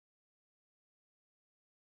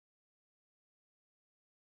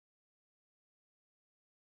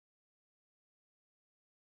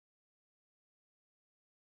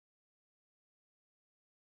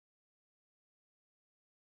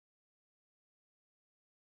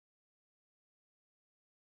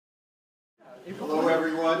Hello,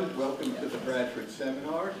 everyone. Welcome to the Bradford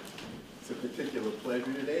Seminar. It's a particular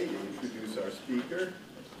pleasure today to introduce our speaker,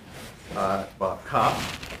 Bob Kopp.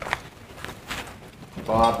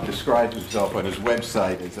 Bob describes himself on his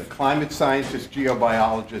website as a climate scientist,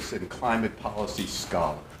 geobiologist, and climate policy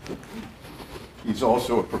scholar. He's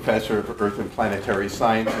also a professor of Earth and Planetary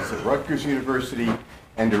Sciences at Rutgers University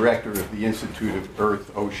and director of the Institute of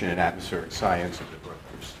Earth, Ocean, and Atmospheric Sciences at Rutgers.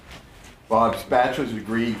 Bob's bachelor's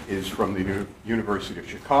degree is from the University of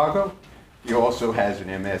Chicago. He also has an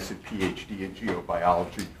MS and PhD in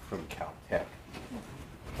geobiology from Caltech.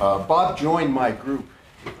 Bob joined my group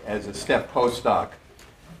as a STEP postdoc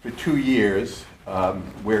for 2 years,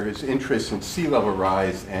 where his interest in sea level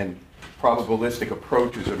rise and probabilistic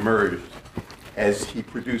approaches emerged as he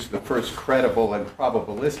produced the first credible and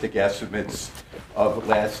probabilistic estimates of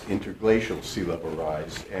last interglacial sea level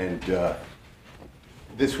rise. And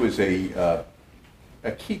this was a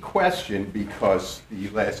key question because the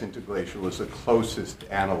last interglacial is the closest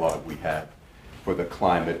analog we have for the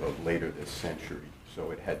climate of later this century.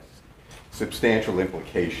 So it had substantial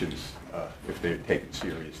implications if they're taken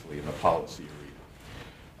seriously in the policy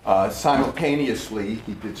arena. Simultaneously,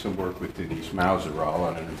 he did some work with Denise Mauseral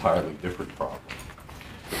on an entirely different problem.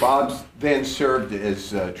 Bob then served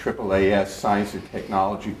as AAAS Science and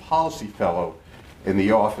Technology Policy Fellow in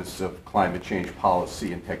the Office of Climate Change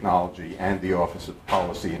Policy and Technology and the Office of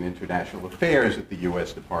Policy and International Affairs at the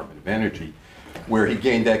U.S. Department of Energy, where he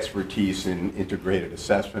gained expertise in integrated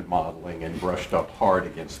assessment modeling and brushed up hard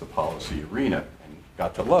against the policy arena and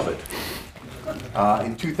got to love it.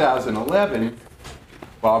 In 2011,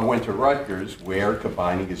 Bob went to Rutgers, where,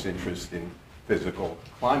 combining his interest in physical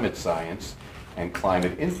climate science and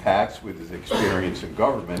climate impacts with his experience in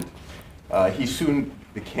government, he soon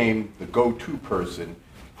became the go-to person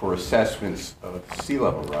for assessments of sea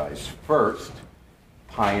level rise. First,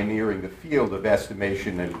 pioneering the field of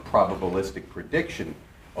estimation and probabilistic prediction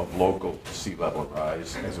of local sea level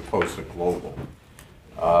rise as opposed to global.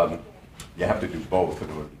 You have to do both in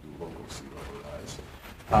order to do local sea level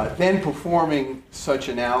rise. Then performing such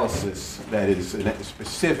analysis, that is a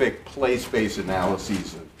specific place-based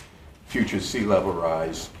analyses of future sea level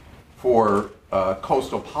rise for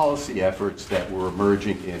coastal policy efforts that were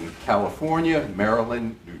emerging in California,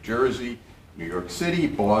 Maryland, New Jersey, New York City,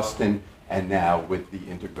 Boston, and now with the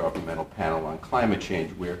Intergovernmental Panel on Climate Change,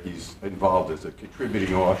 where he's involved as a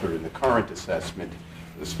contributing author in the current assessment,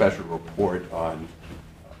 the special report on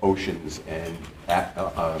oceans and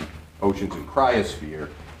cryosphere,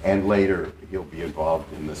 and later he'll be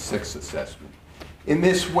involved in the sixth assessment. In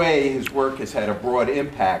this way, his work has had a broad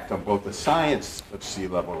impact on both the science of sea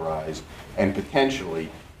level rise and potentially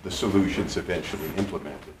the solutions eventually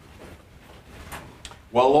implemented.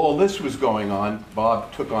 While all this was going on,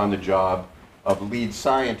 Bob took on the job of lead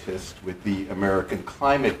scientist with the American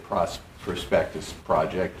Climate Prospectus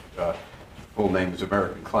Project. Full name is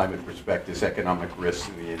American Climate Prospectus: Economic Risks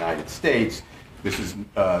in the United States. This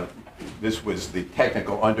was the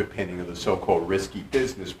technical underpinning of the so-called Risky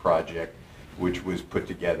Business Project, which was put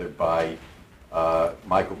together by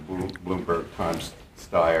Michael Bloomberg, Tom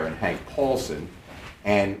Steyer, and Hank Paulson,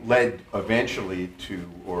 and led eventually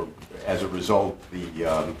to, or as a result,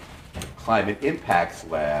 the Climate Impacts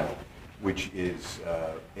Lab, which is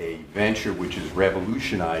a venture which is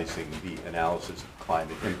revolutionizing the analysis of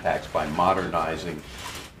climate impacts by modernizing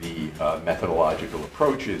the methodological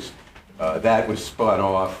approaches. That was spun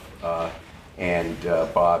off, and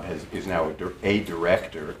Bob is now a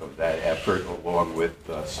director of that effort, along with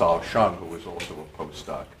Sol Shung, who was also a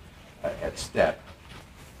postdoc at STEP.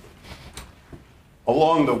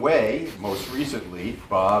 Along the way, most recently,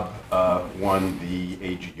 Bob won the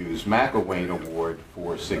AGU's McElwain Award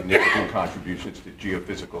for significant contributions to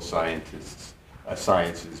geophysical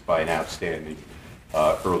sciences by an outstanding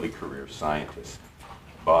early career scientist.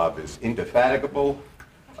 Bob is indefatigable,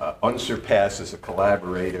 unsurpassed as a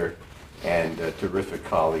collaborator, and a terrific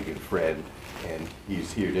colleague and friend, and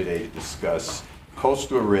he's here today to discuss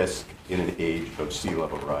coastal risk in an age of sea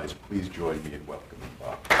level rise. Please join me in welcoming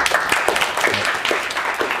Bob.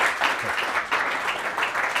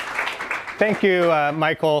 Thank you,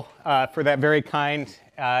 Michael, for that very kind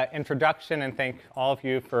introduction, and thank all of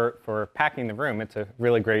you for packing the room. It's a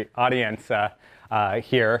really great audience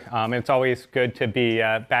here. It's always good to be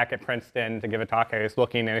back at Princeton to give a talk. I was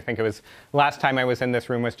looking, and I think it was last time I was in this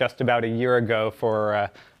room was just about a year ago for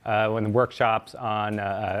one of the workshops on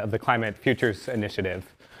the Climate Futures Initiative.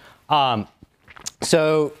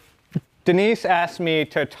 So Denise asked me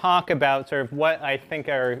to talk about sort of what I think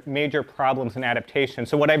are major problems in adaptation.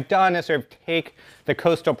 So what I've done is sort of take the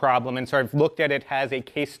coastal problem and sort of looked at it as a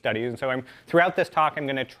case study. And so throughout this talk, I'm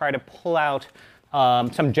going to try to pull out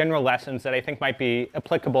some general lessons that I think might be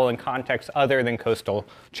applicable in contexts other than coastal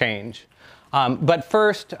change. But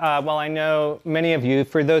first, while I know many of you,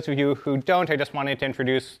 for those of you who don't, I just wanted to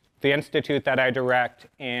introduce the institute that I direct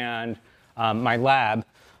and my lab.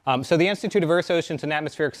 So the Institute of Earth, Oceans, and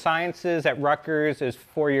Atmospheric Sciences at Rutgers is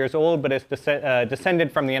 4 years old, but it's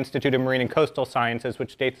descended from the Institute of Marine and Coastal Sciences,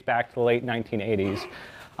 which dates back to the late 1980s.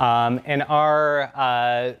 And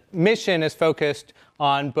our mission is focused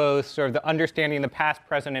on both sort of the understanding the past,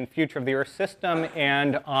 present, and future of the Earth system,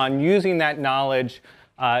 and on using that knowledge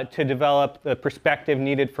to develop the perspective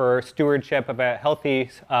needed for stewardship of a healthy,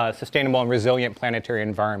 sustainable, and resilient planetary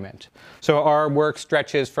environment. So our work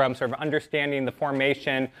stretches from sort of understanding the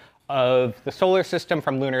formation of the solar system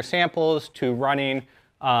from lunar samples to running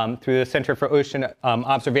through the Center for Ocean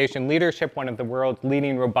Observation Leadership, one of the world's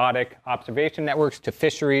leading robotic observation networks, to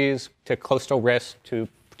fisheries, to coastal risks, to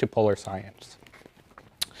polar science.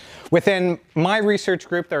 Within my research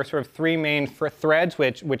group, there are sort of three main threads,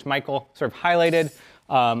 which Michael sort of highlighted.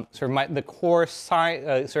 The core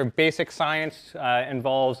sort of basic science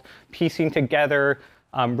involves piecing together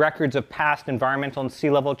records of past environmental and sea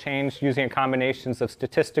level change using combinations of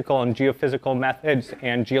statistical and geophysical methods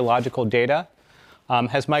and geological data.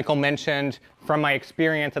 As Michael mentioned, from my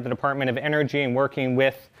experience at the Department of Energy and working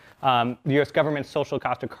with the US government's social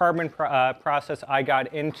cost of carbon process, I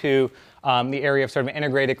got into the area of sort of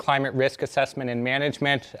integrated climate risk assessment and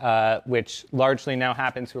management, which largely now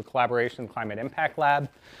happens through a collaboration with the Climate Impact Lab.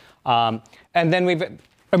 And then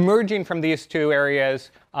emerging from these two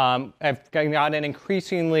areas, I've gotten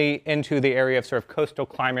increasingly into the area of sort of coastal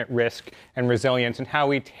climate risk and resilience and how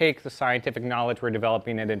we take the scientific knowledge we're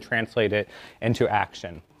developing it and translate it into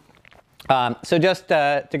action. So just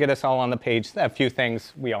to get us all on the page, a few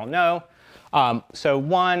things we all know. So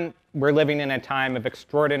one, we're living in a time of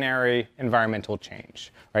extraordinary environmental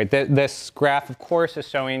change. Right? This graph, of course, is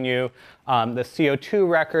showing you the CO2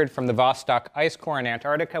 record from the Vostok ice core in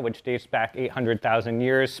Antarctica, which dates back 800,000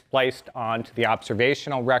 years, spliced onto the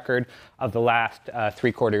observational record of the last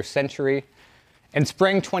three-quarter century. In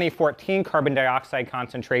spring 2014, carbon dioxide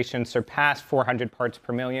concentrations surpassed 400 parts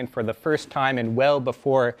per million for the first time and well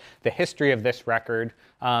before the history of this record.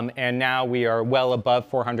 And now we are well above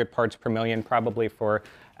 400 parts per million, probably for,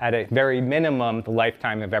 at a very minimum, the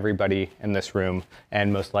lifetime of everybody in this room,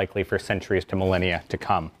 and most likely for centuries to millennia to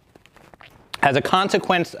come. As a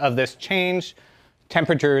consequence of this change,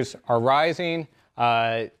 temperatures are rising.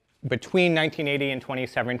 Between 1980 and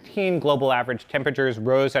 2017, global average temperatures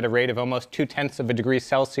rose at a rate of almost 0.2 of a degree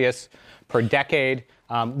Celsius per decade,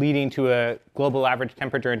 leading to a global average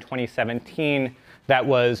temperature in 2017 that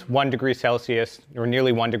was 1 degree Celsius, or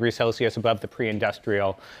nearly 1 degree Celsius above the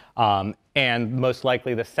pre-industrial, and most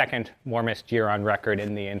likely the second warmest year on record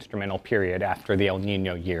in the instrumental period after the El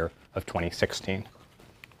Nino year of 2016.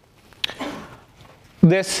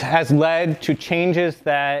 This has led to changes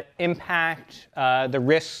that impact the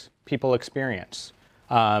risks people experience.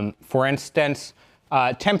 For instance,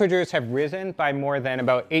 temperatures have risen by more than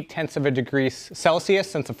about 0.8 of a degree Celsius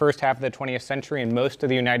since the first half of the 20th century in most of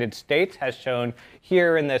the United States, as shown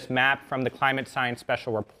here in this map from the Climate Science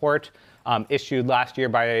Special Report issued last year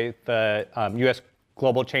by the US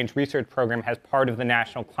Global Change Research Program as part of the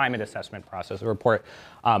National Climate Assessment Process, a report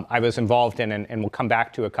I was involved in and will come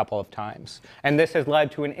back to a couple of times. And this has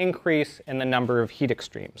led to an increase in the number of heat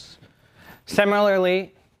extremes.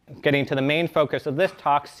 Similarly, getting to the main focus of this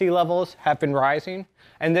talk, sea levels have been rising,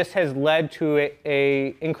 and this has led to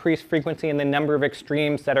a increased frequency in the number of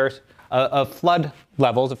extremes that are of flood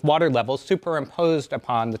levels, of water levels, superimposed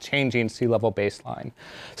upon the changing sea level baseline.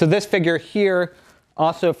 So this figure here,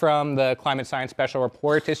 also from the Climate Science Special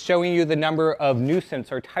Report, is showing you the number of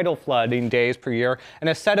nuisance or tidal flooding days per year and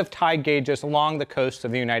a set of tide gauges along the coast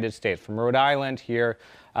of the United States, from Rhode Island here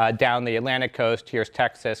down the Atlantic coast. Here's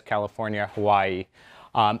Texas, California, Hawaii.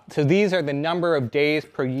 So these are the number of days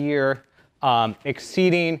per year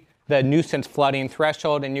exceeding the nuisance flooding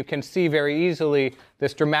threshold, and you can see very easily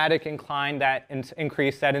this dramatic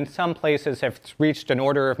increase that in some places have reached an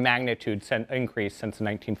order of magnitude increase since the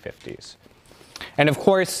 1950s. And of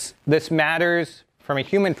course, this matters from a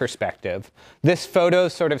human perspective. This photo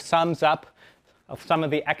sort of sums up some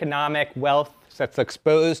of the economic wealth that's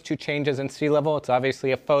exposed to changes in sea level. It's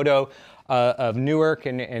obviously a photo of Newark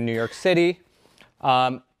in New York City.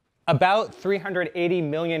 About 380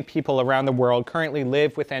 million people around the world currently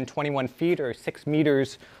live within 21 feet or 6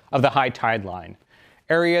 meters of the high tide line.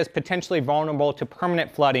 areas potentially vulnerable to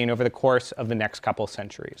permanent flooding over the course of the next couple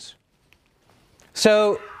centuries.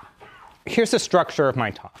 So here's the structure of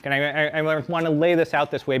my talk. And I want to lay this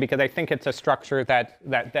out this way because I think it's a structure that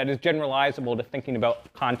is generalizable to thinking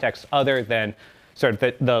about contexts other than sort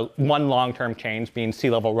of the one long-term change being sea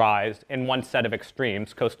level rise in one set of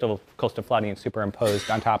extremes, coastal flooding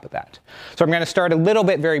superimposed on top of that. So I'm going to start a little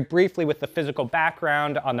bit very briefly with the physical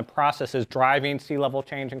background on the processes driving sea level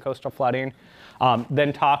change and coastal flooding,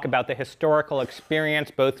 then talk about the historical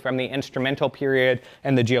experience both from the instrumental period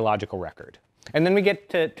and the geological record. And then we get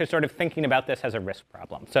to sort of thinking about this as a risk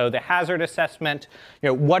problem. So the hazard assessment,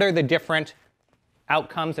 what are the different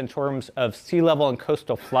outcomes in terms of sea level and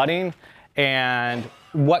coastal flooding? And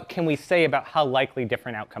what can we say about how likely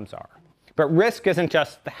different outcomes are? But risk isn't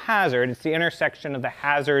just the hazard, it's the intersection of the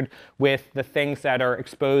hazard with the things that are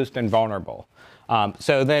exposed and vulnerable.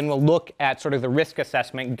 So then we'll look at sort of the risk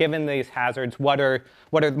assessment, given these hazards, might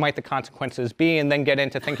the consequences be, and then get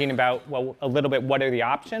into thinking about, well, a little bit, what are the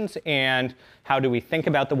options, and how do we think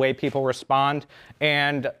about the way people respond,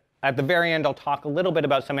 and at the very end, I'll talk a little bit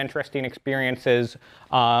about some interesting experiences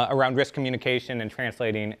around risk communication and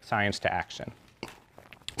translating science to action.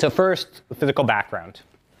 So first, the physical background.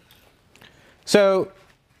 So,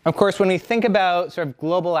 of course, when we think about sort of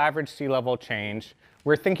global average sea level change,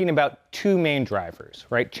 we're thinking about two main drivers,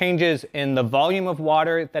 right? Changes in the volume of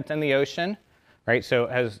water that's in the ocean, right? So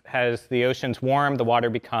as the oceans warm, the water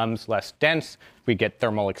becomes less dense. We get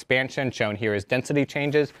thermal expansion, shown here as density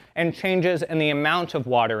changes, and changes in the amount of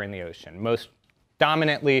water in the ocean, most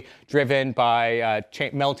dominantly driven by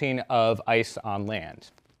melting of ice on land.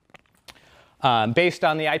 Based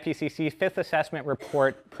on the IPCC Fifth Assessment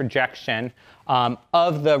Report projection,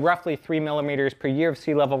 of the roughly 3 millimeters per year of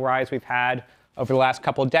sea level rise we've had over the last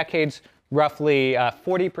couple of decades, roughly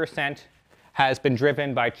 40% has been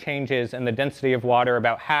driven by changes in the density of water,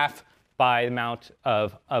 about half by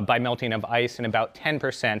melting of ice, and about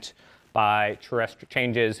 10% by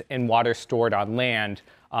changes in water stored on land.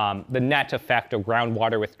 The net effect of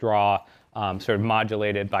groundwater withdrawal sort of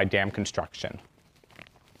modulated by dam construction.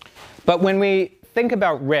 But when we think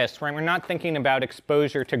about risk, right, we're not thinking about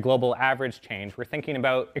exposure to global average change. We're thinking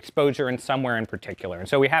about exposure in somewhere in particular. And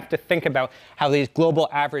so we have to think about how these global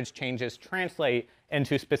average changes translate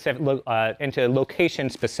into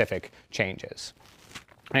location-specific changes.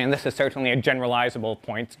 And this is certainly a generalizable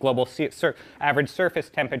point. Global average surface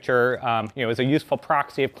temperature is a useful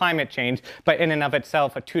proxy of climate change, but in and of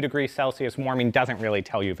itself, a 2 degrees Celsius warming doesn't really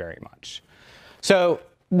tell you very much. So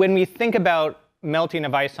when we think about melting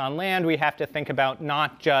of ice on land, we have to think about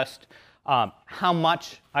not just how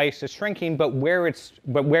much ice is shrinking, but where it's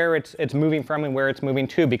moving from and where it's moving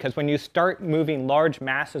to. Because when you start moving large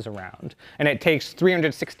masses around, and it takes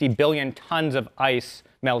 360 billion tons of ice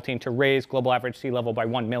melting to raise global average sea level by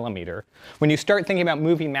 1 millimeter, when you start thinking about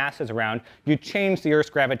moving masses around, you change the Earth's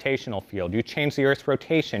gravitational field, you change the Earth's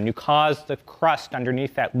rotation, you cause the crust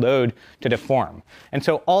underneath that load to deform. And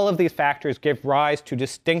so all of these factors give rise to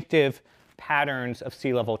distinctive patterns of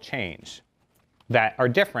sea level change that are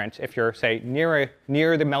different if you're, say,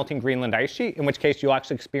 near the melting Greenland ice sheet, in which case you'll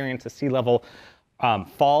actually experience a sea level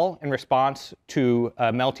fall in response to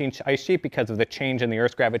a melting ice sheet because of the change in the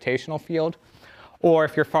Earth's gravitational field, or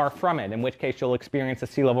if you're far from it, in which case you'll experience a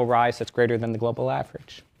sea level rise that's greater than the global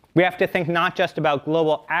average. We have to think not just about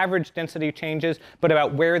global average density changes, but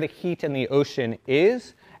about where the heat in the ocean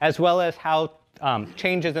is, as well as how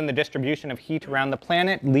changes in the distribution of heat around the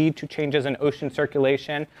planet lead to changes in ocean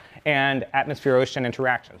circulation and atmosphere-ocean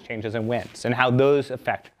interactions, changes in winds, and how those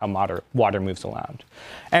affect how water moves around.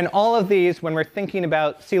 And all of these, when we're thinking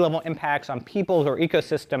about sea level impacts on peoples or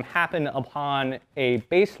ecosystem, happen upon a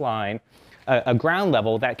baseline, a ground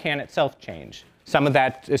level that can itself change. Some of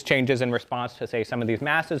that is changes in response to, say, some of these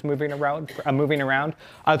masses moving around.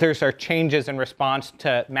 Others are changes in response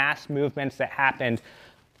to mass movements that happened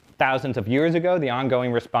thousands of years ago, the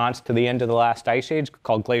ongoing response to the end of the last ice age,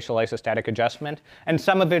 called glacial isostatic adjustment. And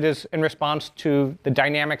some of it is in response to the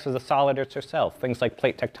dynamics of the solid Earth itself, things like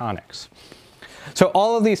plate tectonics. So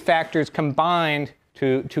all of these factors combined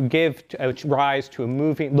to give rise to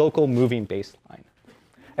a local moving baseline.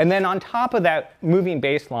 And then on top of that moving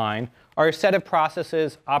baseline are a set of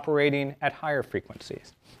processes operating at higher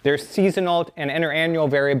frequencies. There's seasonal and interannual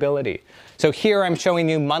variability. So here I'm showing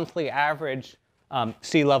you monthly average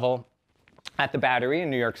sea level at the Battery in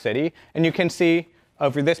New York City. And you can see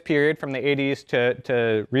over this period from the 80s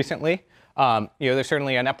to recently, there's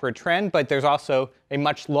certainly an upward trend, but there's also a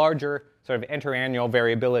much larger sort of interannual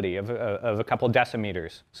variability of a couple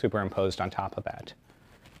decimeters superimposed on top of that.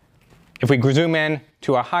 If we zoom in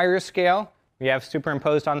to a higher scale, we have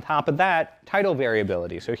superimposed on top of that tidal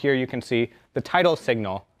variability. So here you can see the tidal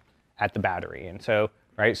signal at the battery. And so,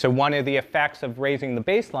 right, so one of the effects of raising the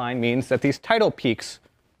baseline means that these tidal peaks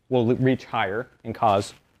will reach higher and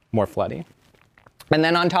cause more flooding. And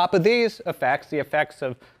then on top of these effects, the effects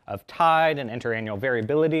of tide and interannual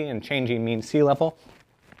variability and changing mean sea level,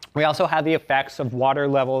 we also have the effects of water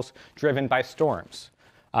levels driven by storms.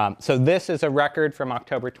 So this is a record from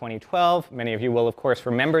October 2012. Many of you will, of course,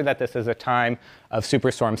 remember that this is a time of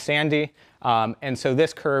Superstorm Sandy. And so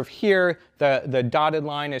this curve here, the dotted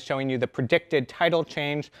line is showing you the predicted tidal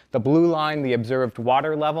change, the blue line, the observed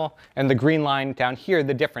water level, and the green line down here,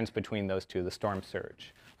 the difference between those two, the storm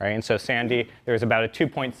surge. Right? And so Sandy, there was about a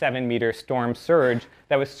 2.7 meter storm surge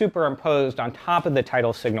that was superimposed on top of the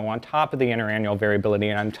tidal signal, on top of the interannual variability,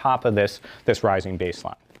 and on top of this rising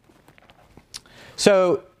baseline.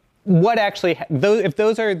 So what actually, if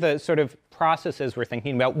those are the sort of processes we're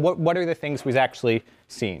thinking about, what are the things we've actually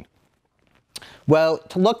seen? Well,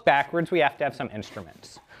 to look backwards, we have to have some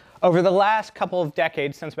instruments. Over the last couple of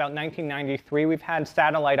decades, since about 1993, we've had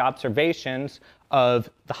satellite observations of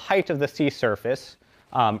the height of the sea surface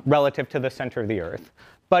relative to the center of the Earth.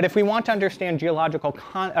 But if we want to understand geological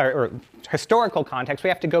or historical context, we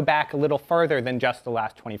have to go back a little further than just the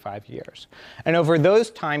last 25 years. And over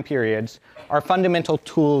those time periods, our fundamental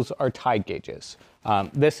tools are tide gauges.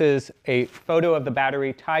 This is a photo of the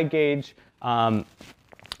battery tide gauge,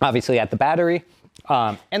 obviously at the battery.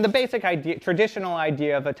 And the basic idea, traditional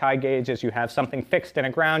idea of a tide gauge is you have something fixed in the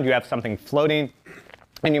ground, you have something floating,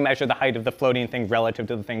 and you measure the height of the floating thing relative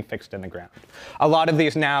to the thing fixed in the ground. A lot of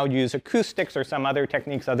these now use acoustics or some other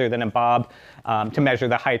techniques other than a bob to measure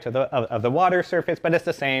the height of the water surface, but it's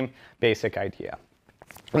the same basic idea.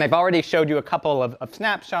 And I've already showed you a couple of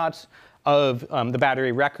snapshots of the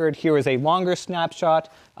battery record. Here is a longer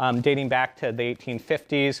snapshot dating back to the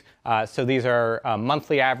 1850s. So these are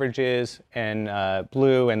monthly averages in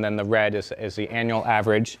blue, and then the red is the annual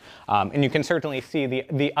average. And you can certainly see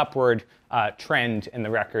the upward trend in the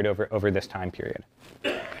record over this time period.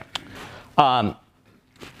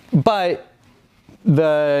 But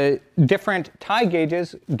the different tide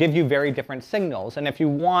gauges give you very different signals. And if you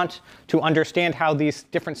want to understand how these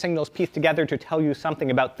different signals piece together to tell you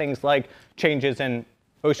something about things like changes in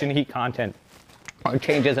ocean heat content or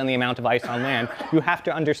changes in the amount of ice on land, you have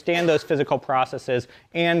to understand those physical processes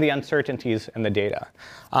and the uncertainties in the data.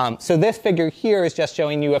 So this figure here is just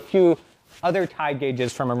showing you a few other tide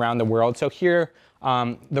gauges from around the world. So here,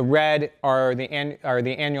 the red are the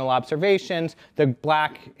annual observations. The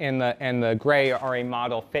black and the gray are a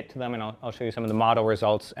model fit to them, and I'll show you some of the model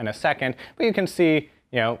results in a second. But you can see,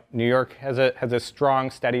 New York has a strong,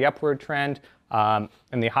 steady upward trend.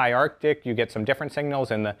 In the high Arctic, you get some different signals.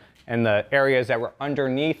 In the areas that were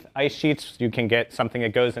underneath ice sheets, you can get something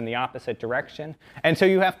that goes in the opposite direction. And so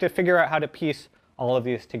you have to figure out how to piece all of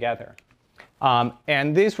these together.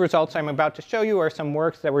 And these results I'm about to show you are some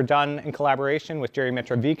works that were done in collaboration with Jerry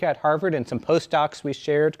Mitrovica at Harvard and some postdocs we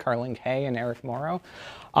shared, Carling Hay and Eric Morrow.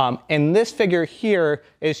 And this figure here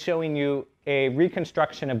is showing you a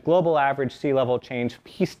reconstruction of global average sea level change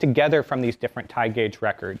pieced together from these different tide gauge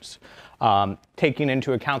records, taking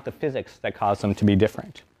into account the physics that cause them to be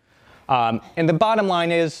different. And the bottom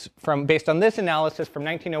line is, based on this analysis, from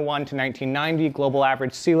 1901 to 1990, global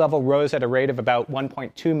average sea level rose at a rate of about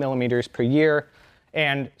 1.2 millimeters per year.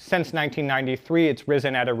 And since 1993, it's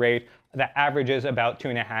risen at a rate that averages about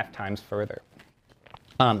 2.5 times further.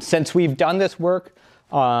 Since we've done this work,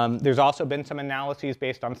 there's also been some analyses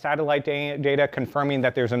based on satellite data confirming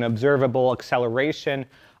that there's an observable acceleration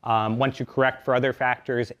once you correct for other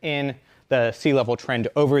factors in the sea level trend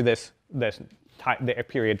over the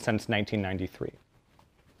period since 1993.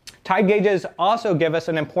 Tide gauges also give us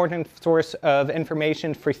an important source of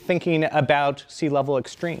information for thinking about sea level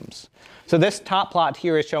extremes. So this top plot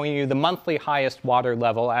here is showing you the monthly highest water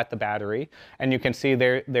level at the battery. And you can see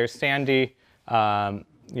there's Sandy, the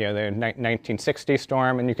 1960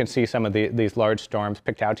 storm, and you can see some of these large storms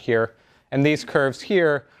picked out here. And these curves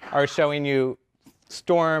here are showing you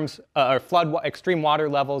storms or extreme water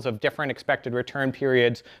levels of different expected return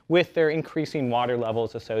periods with their increasing water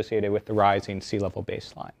levels associated with the rising sea level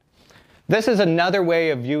baseline. This is another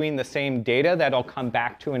way of viewing the same data that I'll come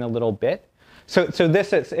back to in a little bit. So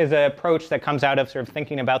this is an approach that comes out of sort of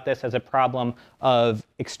thinking about this as a problem of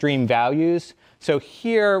extreme values. So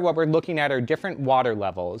here, what we're looking at are different water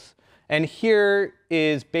levels. And here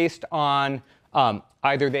is based on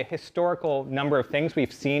either the historical number of things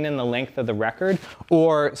we've seen in the length of the record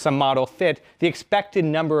or some model fit, the expected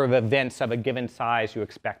number of events of a given size you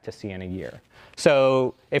expect to see in a year.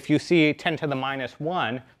 So if you see 10 to the minus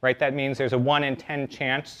 1, right, that means there's a 1 in 10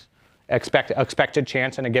 chance expected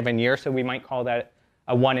chance in a given year. So we might call that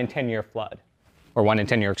a 1 in 10-year flood or 1 in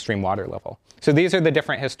 10-year extreme water level. So these are the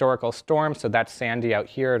different historical storms. So that's Sandy out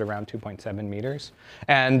here at around 2.7 meters.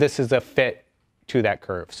 And this is a fit to that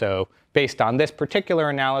curve. So based on this particular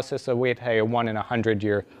analysis, so we'd say a 1 in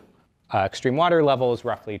 100-year extreme water level is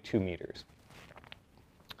roughly 2 meters.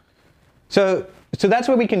 So that's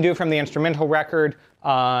what we can do from the instrumental record.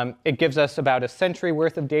 It gives us about a century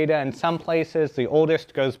worth of data in some places. The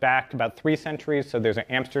oldest goes back to about 3 centuries. So there's an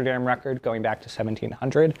Amsterdam record going back to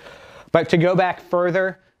 1700. But to go back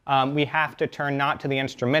further, we have to turn not to the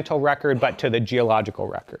instrumental record, but to the geological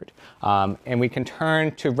record. And we can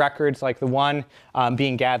turn to records like the one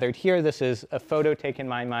being gathered here. This is a photo taken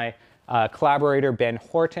by my collaborator, Ben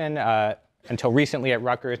Horton, until recently at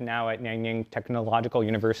Rutgers, now at Nanyang Technological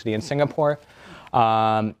University in Singapore.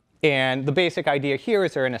 And the basic idea here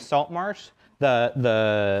is they're in a salt marsh.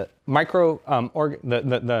 The microorganisms,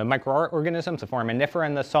 the foraminifera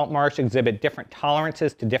in the salt marsh, exhibit different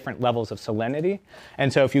tolerances to different levels of salinity.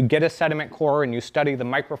 And so if you get a sediment core and you study the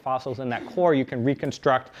microfossils in that core, you can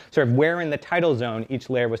reconstruct sort of where in the tidal zone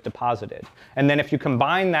each layer was deposited. And then if you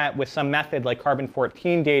combine that with some method like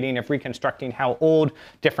carbon-14 dating of reconstructing how old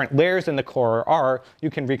different layers in the core are,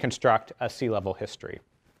 you can reconstruct a sea level history.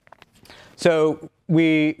 So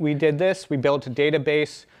we did this. We built a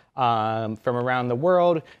database from around the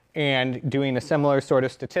world, and doing a similar sort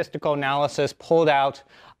of statistical analysis, pulled out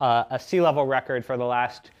a sea level record for the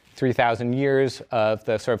last 3,000 years of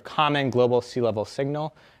the sort of common global sea level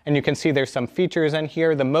signal. And you can see there's some features in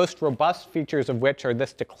here, the most robust features of which are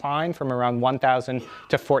this decline from around 1,000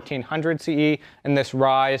 to 1,400 CE, and this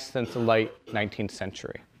rise since the late 19th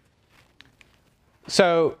century.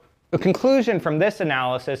 So the conclusion from this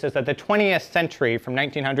analysis is that the 20th century, from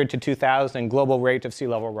 1900 to 2000, global rate of sea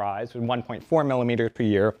level rise was 1.4 millimeters per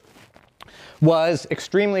year, was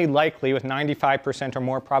extremely likely, with 95% or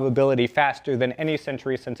more probability, faster than any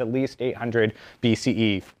century since at least 800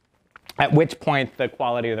 BCE, at which point the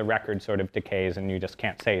quality of the record sort of decays and you just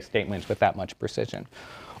can't say statements with that much precision.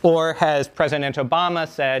 Or as President Obama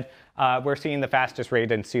said, we're seeing the fastest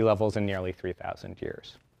rate in sea levels in nearly 3,000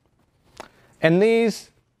 years. And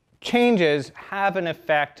these changes have an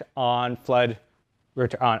effect on flooding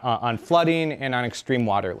and on extreme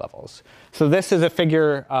water levels. So this is a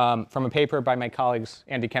figure from a paper by my colleagues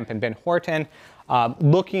Andy Kemp and Ben Horton,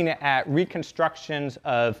 looking at reconstructions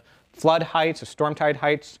of flood heights, or storm tide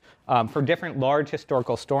heights, for different large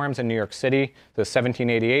historical storms in New York City. The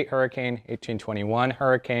 1788 hurricane, 1821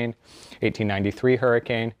 hurricane, 1893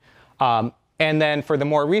 hurricane. And then for the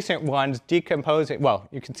more recent ones, decomposing, well,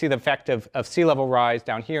 you can see the effect of sea level rise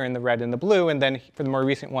down here in the red and the blue, and then for the more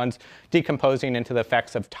recent ones, decomposing into the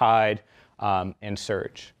effects of tide and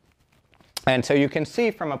surge. And so you can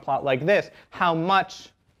see from a plot like this how much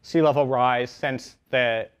sea level rise since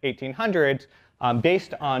the 1800s,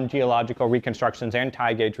 based on geological reconstructions and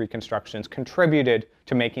tide gauge reconstructions, contributed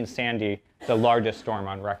to making Sandy the largest storm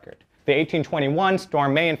on record. The 1821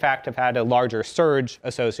 storm may, in fact, have had a larger surge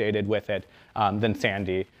associated with it than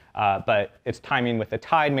Sandy, but its timing with the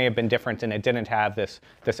tide may have been different, and it didn't have this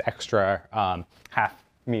extra half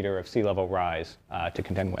meter of sea level rise to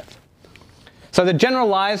contend with. So the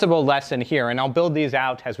generalizable lesson here, and I'll build these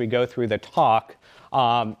out as we go through the talk,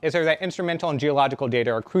 is that instrumental and geological data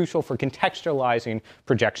are crucial for contextualizing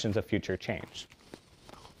projections of future change.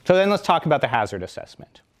 So then let's talk about the hazard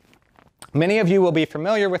assessment. Many of you will be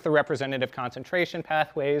familiar with the representative concentration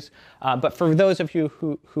pathways, but for those of you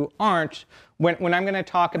who aren't, when I'm going to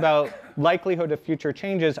talk about likelihood of future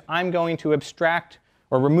changes, I'm going to abstract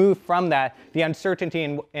or remove from that the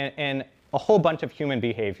uncertainty in a whole bunch of human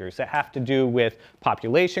behaviors that have to do with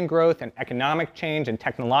population growth and economic change and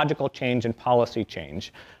technological change and policy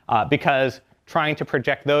change, because trying to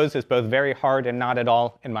project those is both very hard and not at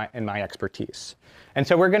all in my expertise. And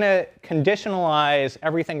so we're going to conditionalize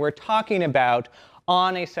everything we're talking about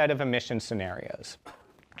on a set of emission scenarios.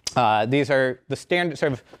 These are the standard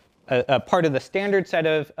sort of part of the standard set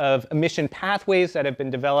of emission pathways that have been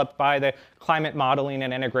developed by the climate modeling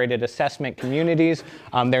and integrated assessment communities.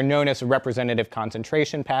 They're known as representative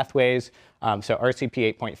concentration pathways. So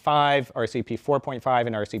RCP 8.5, RCP 4.5,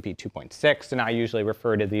 and RCP 2.6. And I usually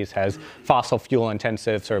refer to these as fossil fuel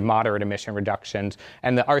intensive, sort of moderate emission reductions.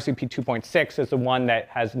 And the RCP 2.6 is the one that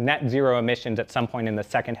has net zero emissions at some point in the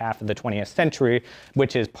second half of the 20th century,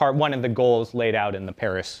 which is one of the goals laid out in the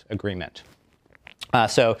Paris Agreement.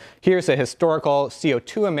 So here's a historical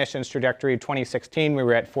CO2 emissions trajectory. 2016, we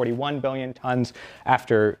were at 41 billion tons.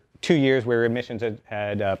 After 2 years where emissions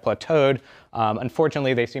had plateaued.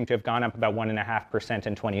 Unfortunately, they seem to have gone up about 1.5%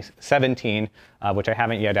 in 2017, which I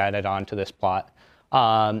haven't yet added on to this plot.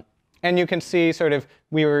 And you can see sort of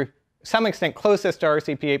we were to some extent closest to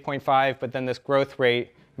RCP 8.5, but then this growth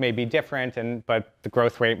rate may be different, but the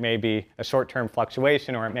growth rate may be a short-term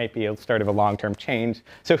fluctuation, or it may be a start of a long-term change.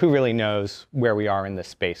 So who really knows where we are in this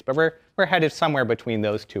space? But we're headed somewhere between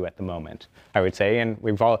those two at the moment, I would say. And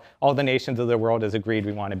we've all the nations of the world has agreed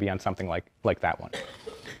we want to be on something like that one.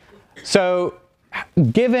 So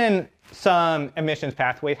given some emissions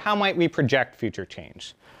pathways, how might we project future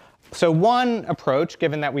change? So one approach,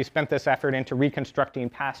 given that we spent this effort into reconstructing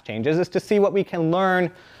past changes, is to see what we can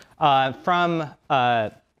learn from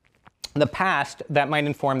the past that might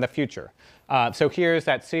inform the future. So here's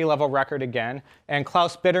that sea level record again. And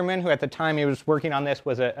Klaus Bittermann, who at the time he was working on this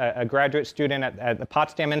was a graduate student at the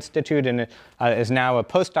Potsdam Institute and is now a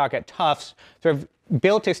postdoc at Tufts, sort of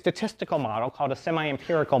built a statistical model called a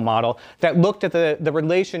semi-empirical model that looked at the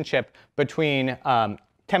relationship between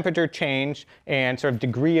temperature change and sort of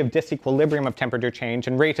degree of disequilibrium of temperature change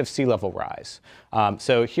and rate of sea level rise.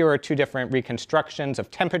 So here are two different reconstructions of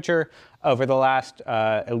temperature over the last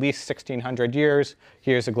at least 1,600 years.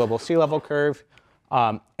 Here's a global sea level curve.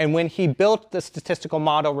 And when he built the statistical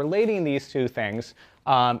model relating these two things,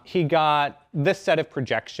 he got this set of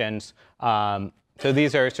projections. So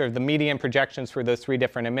these are sort of the median projections for those three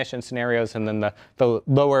different emission scenarios, and then the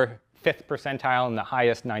lower 5th percentile and the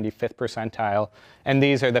highest 95th percentile. And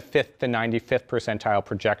these are the 5th to 95th percentile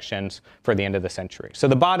projections for the end of the century. So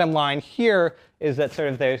the bottom line here is that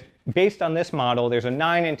sort of based on this model, there's a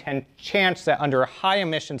 9 in 10 chance that under a high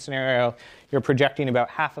emission scenario, you're projecting about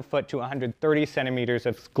 ½ a foot to 130 centimeters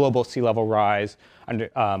of global sea level rise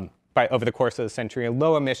over the course of the century. A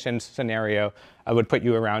low emissions scenario would put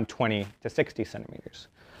you around 20 to 60 centimeters.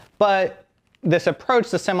 But this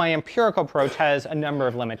approach, the semi-empirical approach, has a number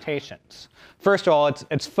of limitations. First of all,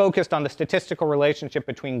 it's focused on the statistical relationship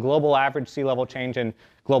between global average sea level change and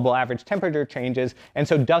global average temperature changes, and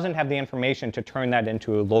so doesn't have the information to turn that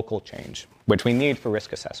into a local change, which we need for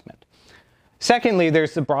risk assessment. Secondly,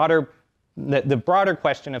 there's the broader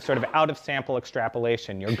question of sort of out-of-sample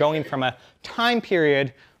extrapolation. You're going from a time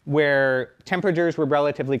period where temperatures were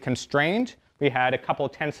relatively constrained. We had a couple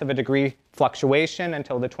tenths of a degree fluctuation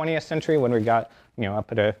until the 20th century when we got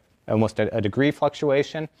up at almost a degree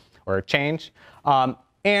fluctuation or a change.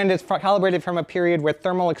 And it's calibrated from a period where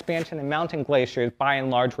thermal expansion and mountain glaciers, by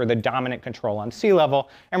and large, were the dominant control on sea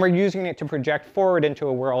level. And we're using it to project forward into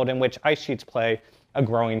a world in which ice sheets play a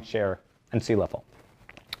growing share in sea level.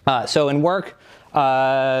 So in work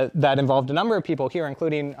that involved a number of people here,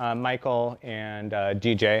 including Michael and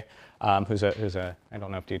DJ, who's a I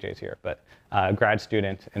don't know if DJ's here, but grad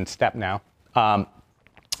student in STEP now.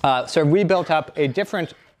 So we built up a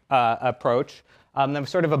different approach,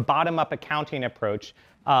 sort of a bottom-up accounting approach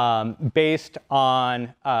based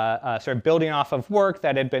on sort of building off of work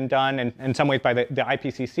that had been done in some ways by the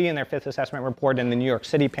IPCC in their 5th assessment report and the New York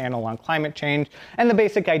City panel on climate change. And the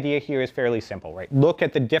basic idea here is fairly simple, right? Look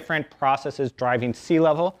at the different processes driving sea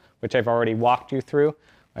level, which I've already walked you through.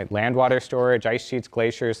 Right, land water storage, ice sheets,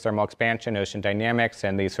 glaciers, thermal expansion, ocean dynamics,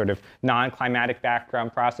 and these sort of non-climatic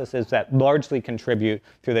background processes that largely contribute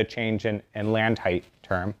to the change in land height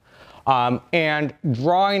term. And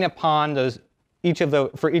drawing upon those,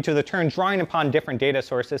 for each of the terms, drawing upon different data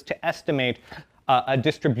sources to estimate a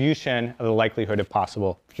distribution of the likelihood of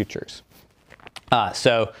possible futures.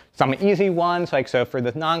 So some easy ones, so for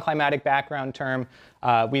the non-climatic background term,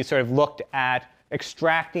 we sort of looked at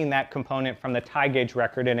extracting that component from the tide gauge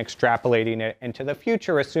record and extrapolating it into the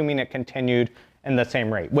future, assuming it continued in the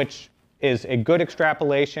same rate, which is a good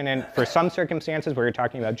extrapolation. And for some circumstances where you're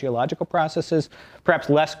talking about geological processes, perhaps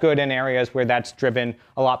less good in areas where that's driven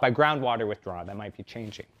a lot by groundwater withdrawal. That might be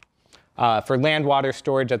changing. For land water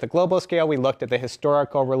storage at the global scale, we looked at the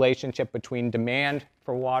historical relationship between demand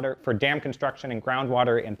for water, for dam construction and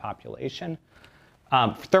groundwater and population.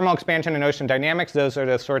 Thermal expansion and ocean dynamics, those are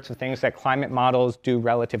the sorts of things that climate models do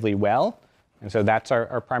relatively well. And so that's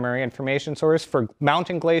our primary information source. For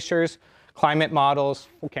mountain glaciers, climate models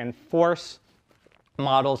can force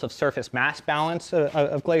models of surface mass balance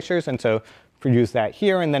of glaciers. And so we use that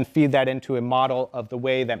here and then feed that into a model of the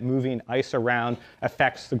way that moving ice around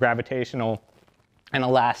affects the gravitational and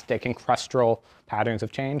elastic and crustal patterns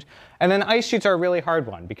of change. And then ice sheets are a really hard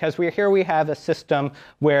one because here we have a system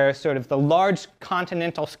where sort of the large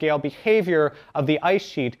continental scale behavior of the ice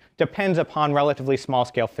sheet depends upon relatively small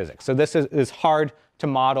scale physics. So this is hard to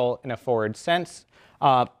model in a forward sense.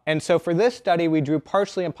 And so for this study, we drew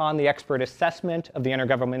partially upon the expert assessment of the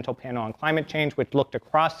Intergovernmental Panel on Climate Change, which looked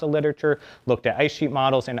across the literature, looked at ice sheet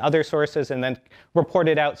models and other sources, and then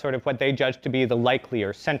reported out sort of what they judged to be the likely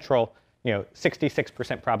or central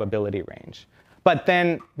 66% probability range. But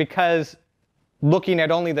then because looking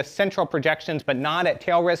at only the central projections but not at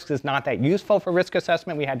tail risks is not that useful for risk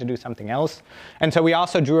assessment. We had to do something else. And so we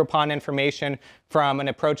also drew upon information from an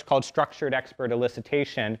approach called structured expert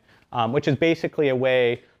elicitation, which is basically a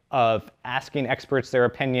way of asking experts their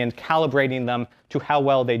opinions, calibrating them to how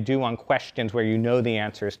well they do on questions where you know the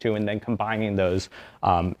answers to, and then combining those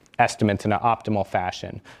estimates in an optimal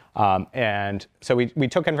fashion. And so we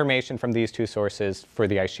took information from these two sources for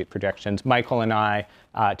the ice sheet projections. Michael and I,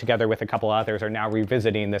 together with a couple others, are now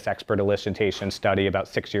revisiting this expert elicitation study about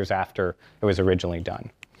 6 years after it was originally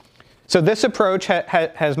done. So this approach,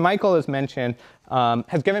 as Michael has mentioned,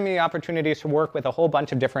 has given me opportunities to work with a whole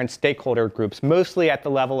bunch of different stakeholder groups, mostly at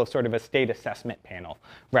the level of sort of a state assessment panel,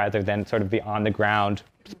 rather than sort of the on-the-ground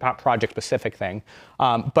project-specific thing.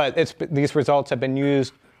 But these results have been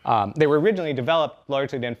used. They were originally developed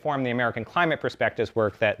largely to inform the American climate perspectives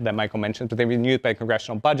work that Michael mentioned, but they've been used by the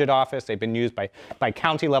Congressional Budget Office. They've been used by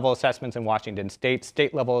county-level assessments in Washington State,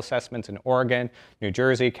 state-level assessments in Oregon, New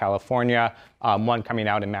Jersey, California, one coming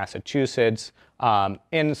out in Massachusetts, and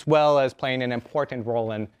as well as playing an important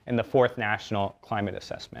role in the fourth National Climate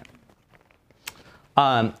Assessment.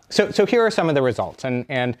 So here are some of the results.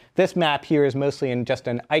 And this map here is mostly in just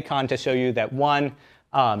an icon to show you that, one,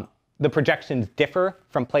 the projections differ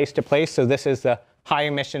from place to place. So this is the high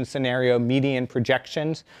emission scenario median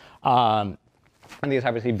projections. And these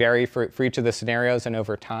obviously vary for each of the scenarios and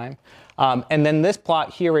over time. And then this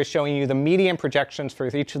plot here is showing you the median projections for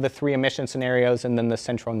each of the 3 emission scenarios and then the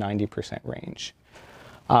central 90% range.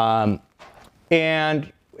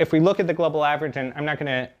 And if we look at the global average, and I'm not going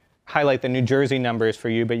to highlight the New Jersey numbers for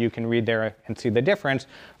you, but you can read there and see the difference.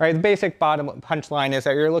 Right, the basic bottom punchline is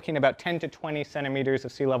that you're looking at about 10 to 20 centimeters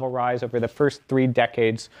of sea level rise over the first 3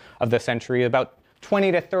 decades of the century, about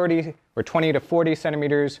 20 to 30 or 20 to 40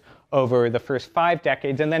 centimeters over the first 5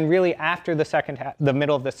 decades, and then really after the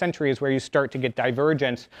middle of the century is where you start to get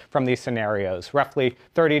divergence from these scenarios, roughly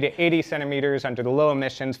 30 to 80 centimeters under the low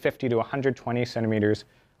emissions, 50 to 120 centimeters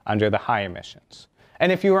under the high emissions.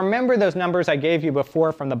 And if you remember those numbers I gave you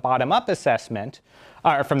before from the bottom-up assessment,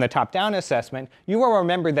 or from the top-down assessment, you will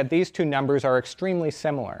remember that these two numbers are extremely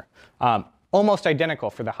similar, almost identical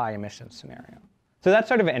for the high emissions scenario. So that's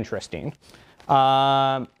sort of interesting.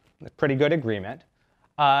 Pretty good agreement.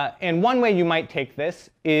 And one way you might take this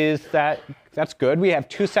is that that's good. We have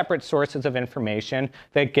 2 separate sources of information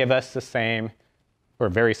that give us the same or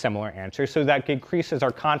very similar answers, so that increases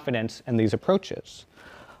our confidence in these approaches.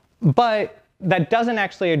 But that doesn't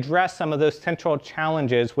actually address some of those central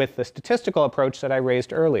challenges with the statistical approach that I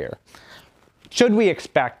raised earlier. Should we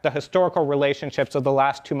expect the historical relationships of the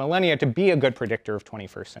last 2 millennia to be a good predictor of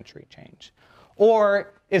 21st century change?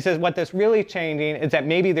 Or is what this really changing is that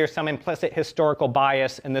maybe there's some implicit historical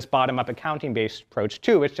bias in this bottom-up accounting-based approach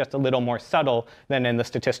too. It's just a little more subtle than in the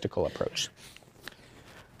statistical approach.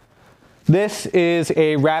 This is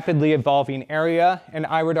a rapidly evolving area, and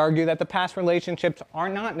I would argue that the past relationships are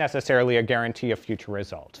not necessarily a guarantee of future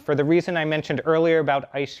results, for the reason I mentioned earlier about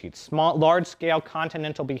ice sheets, large-scale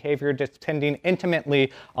continental behavior depending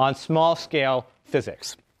intimately on small-scale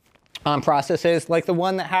physics. Processes like the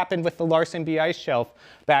one that happened with the Larsen B ice shelf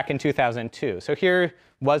back in 2002. So here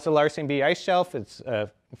was the Larsen B ice shelf. It's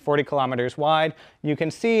 40 kilometers wide. You can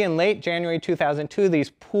see in late January 2002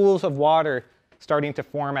 these pools of water starting to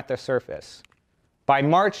form at the surface. By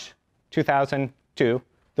March 2002,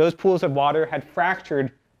 those pools of water had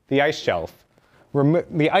fractured the ice shelf.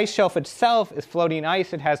 The ice shelf itself is floating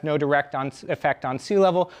ice. It has no direct effect on sea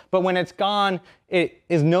level. But when it's gone, it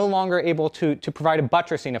is no longer able to provide a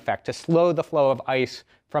buttressing effect, to slow the flow of ice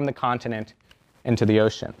from the continent into the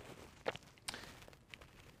ocean.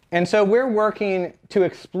 And so we're working to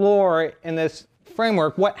explore in this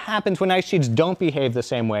framework what happens when ice sheets don't behave the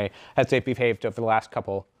same way as they've behaved over the last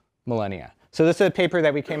couple millennia. So this is a paper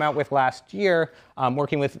that we came out with last year,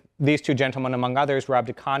 working with these 2 gentlemen, among others, Rob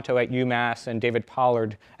DeCanto at UMass and David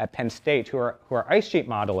Pollard at Penn State, who are ice sheet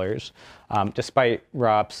modelers, despite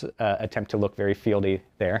Rob's attempt to look very fieldy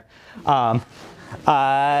there.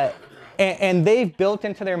 And they've built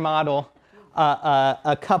into their model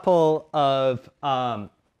a couple of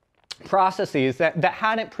processes that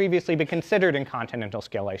hadn't previously been considered in continental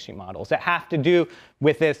scale ice sheet models that have to do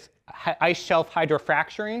with this ice shelf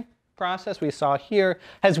hydrofracturing process we saw here,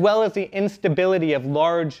 as well as the instability of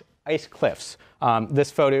large ice cliffs. This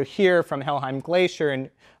photo here from Helheim Glacier,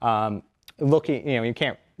 and looking, you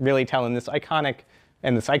can't really tell in this icon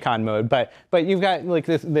mode, but you've got like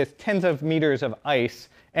this tens of meters of ice,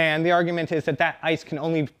 and the argument is that ice can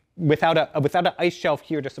only, without an ice shelf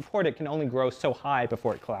here to support it, can only grow so high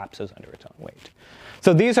before it collapses under its own weight.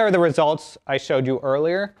 So these are the results I showed you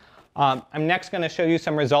earlier. I'm next going to show you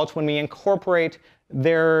some results when we incorporate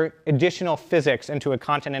their additional physics into a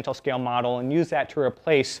continental scale model and use that to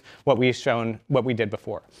replace what we did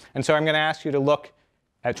before. And so I'm going to ask you to look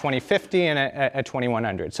at 2050 and at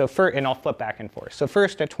 2100. And I'll flip back and forth. So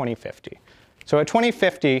first at 2050. So at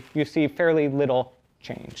 2050, you see fairly little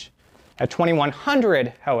change. At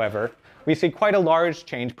 2100, however, we see quite a large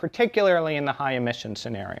change, particularly in the high emission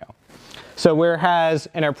scenario. So whereas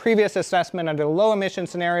in our previous assessment under the low emission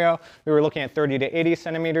scenario, we were looking at 30 to 80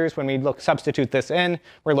 centimeters, when we substitute this in,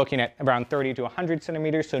 we're looking at around 30 to 100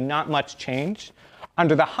 centimeters, so not much change.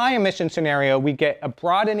 Under the high emission scenario, we get a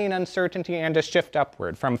broadening uncertainty and a shift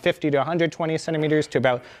upward from 50 to 120 centimeters to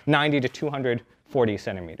about 90 to 240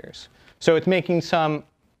 centimeters. So it's making some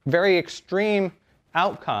very extreme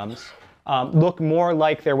outcomes look more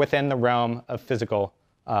like they're within the realm of physical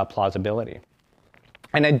plausibility.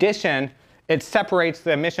 In addition, it separates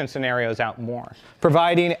the emission scenarios out more,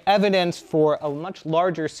 providing evidence for a much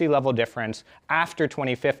larger sea level difference after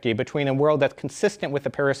 2050 between a world that's consistent with the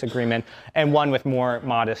Paris Agreement and one with more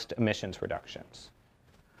modest emissions reductions.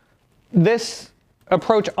 This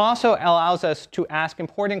approach also allows us to ask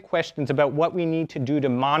important questions about what we need to do to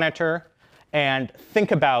monitor and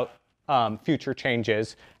think about future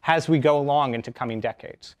changes as we go along into coming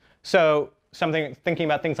decades. So thinking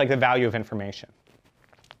about things like the value of information.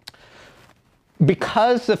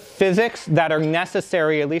 Because the physics that are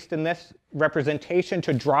necessary, at least in this representation,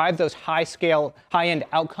 to drive those high-end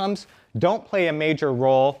outcomes don't play a major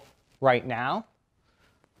role right now,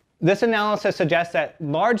 this analysis suggests that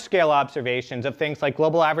large-scale observations of things like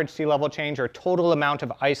global average sea level change or total amount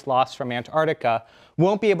of ice loss from Antarctica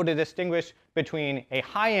won't be able to distinguish between a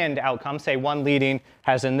high-end outcome, say one leading,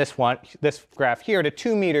 as in this graph here, to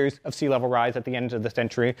 2 meters of sea level rise at the end of the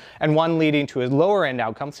century, and one leading to a lower-end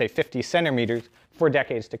outcome, say 50 centimeters, for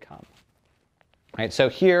decades to come. Right, so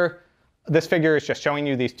here, this figure is just showing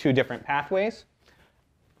you these two different pathways.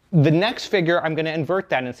 The next figure, I'm going to invert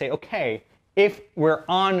that and say, OK, if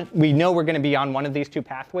we know we're going to be on one of these two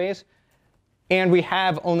pathways, and we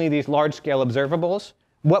have only these large-scale observables,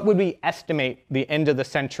 what would we estimate the end of the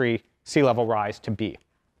century sea level rise to be?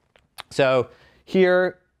 So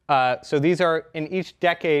here, so these are in each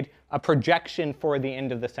decade a projection for the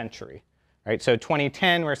end of the century. Right? So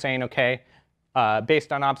 2010, we're saying, OK,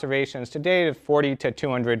 based on observations to date, 40 to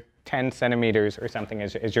 210 centimeters or something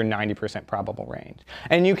is your 90% probable range.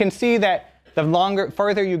 And you can see that the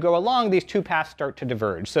further you go along, these two paths start to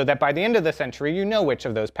diverge, so that by the end of the century, you know which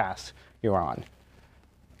of those paths you're on.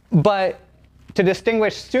 But to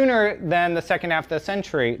distinguish sooner than the second half of the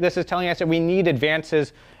century, this is telling us that we need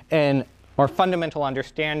advances in more fundamental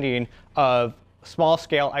understanding of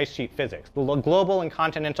small-scale ice sheet physics. The global and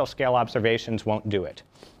continental scale observations won't do it.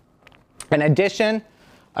 In addition,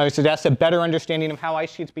 I would suggest a better understanding of how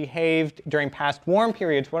ice sheets behaved during past warm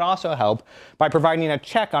periods would also help by providing a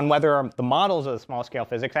check on whether the models of the small-scale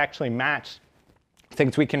physics actually match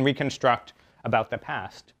things we can reconstruct about the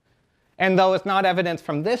past. And though it's not evidence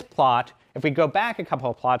from this plot, if we go back a couple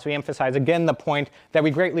of plots, we emphasize again the point that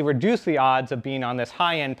we greatly reduce the odds of being on this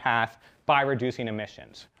high-end path by reducing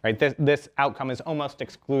emissions. Right? This outcome is almost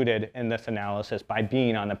excluded in this analysis by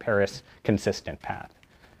being on the Paris consistent path.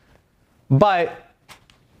 But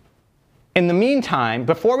in the meantime,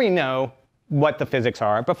 before we know what the physics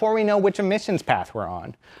are, before we know which emissions path we're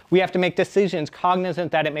on, we have to make decisions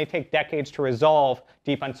cognizant that it may take decades to resolve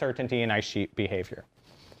deep uncertainty in ice sheet behavior.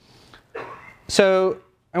 So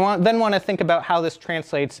I then want to think about how this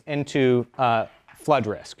translates into flood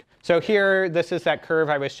risk. So here, this is that curve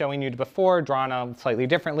I was showing you before, drawn slightly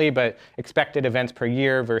differently, but expected events per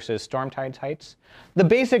year versus storm tide heights. The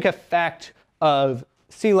basic effect of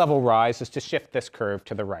sea level rise is to shift this curve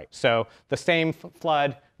to the right. So the same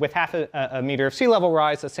flood with half a meter of sea level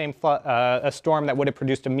rise, the same a storm that would have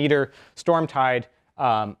produced a meter storm tide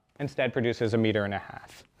instead produces a meter and a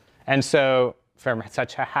half. And so from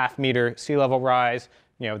such a half-meter sea level rise,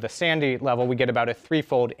 the Sandy level, we get about a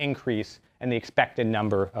 3-fold increase in the expected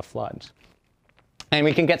number of floods. And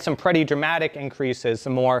we can get some pretty dramatic increases the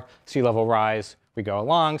more sea level rise we go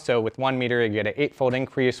along. So with 1 meter, you get an 8-fold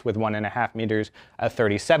increase. With 1.5 meters, a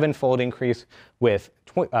 37-fold increase. With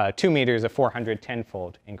 2 meters, a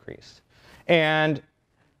 410-fold increase. And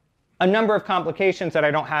a number of complications that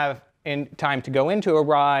I don't have time to go into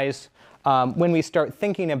arise when we start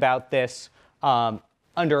thinking about this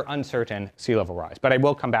under uncertain sea level rise. But I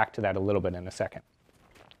will come back to that a little bit in a second.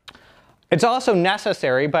 It's also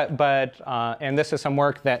necessary, and this is some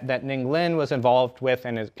work that Ning Lin was involved with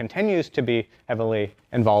and continues to be heavily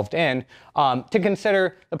involved in, to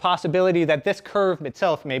consider the possibility that this curve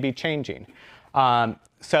itself may be changing.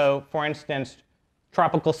 So for instance,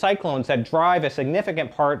 tropical cyclones that drive a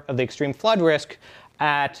significant part of the extreme flood risk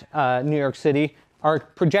at New York City are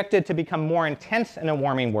projected to become more intense in a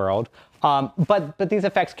warming world, but these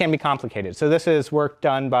effects can be complicated. So this is work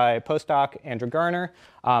done by postdoc Andrew Garner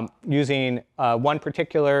using one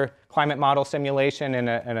particular climate model simulation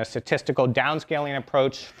and a statistical downscaling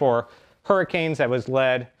approach for hurricanes that was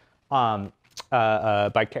led by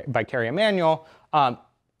Carrie Emanuel.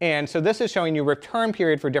 And so this is showing you return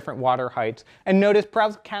period for different water heights. And notice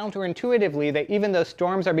perhaps counterintuitively that even though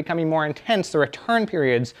storms are becoming more intense, the return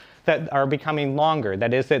periods that are becoming longer.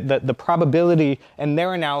 That is, that the probability in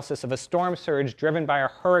their analysis of a storm surge driven by a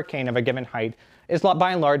hurricane of a given height is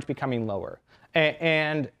by and large becoming lower.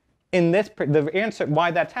 And in this, the answer why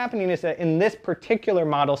that's happening is that in this particular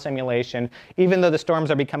model simulation, even though the storms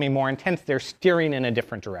are becoming more intense, they're steering in a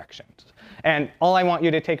different direction. And all I want you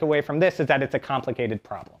to take away from this is that it's a complicated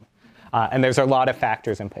problem. And there's a lot of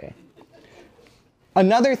factors in play.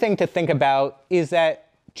 Another thing to think about is that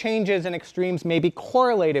changes in extremes may be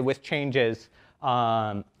correlated with changes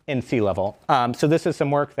in sea level. So this is some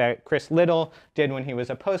work that Chris Little did when he was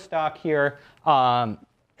a postdoc here.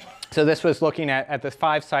 So this was looking at this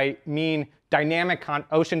 5-site mean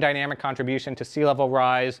ocean dynamic contribution to sea level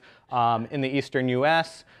rise in the eastern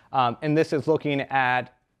US. And this is looking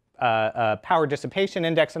at power dissipation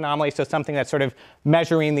index anomaly, so something that's sort of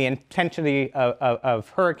measuring the intensity of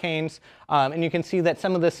hurricanes. And you can see that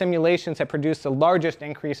some of the simulations that produce the largest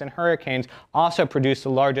increase in hurricanes also produce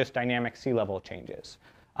the largest dynamic sea level changes.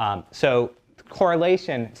 So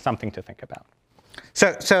correlation is something to think about.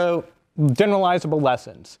 So generalizable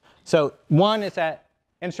lessons. So one is that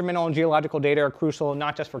instrumental and geological data are crucial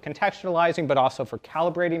not just for contextualizing, but also for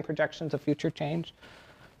calibrating projections of future change.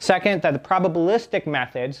 Second, that the probabilistic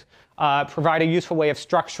methods provide a useful way of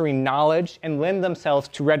structuring knowledge and lend themselves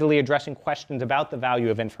to readily addressing questions about the value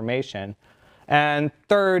of information. And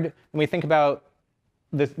third, when we think about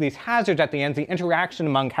these hazards at the end, the interaction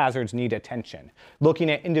among hazards need attention. Looking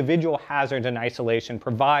at individual hazards in isolation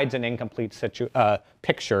provides an incomplete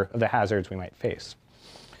picture of the hazards we might face.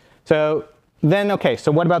 So then, okay,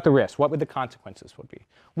 so what about the risks? What would the consequences would be?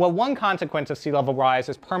 Well, one consequence of sea level rise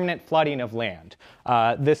is permanent flooding of land.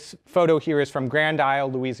 This photo here is from Grand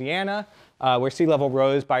Isle, Louisiana, where sea level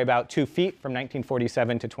rose by about 2 feet from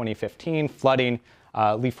 1947 to 2015, flooding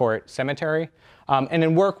Lefort Cemetery. And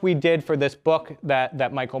in work we did for this book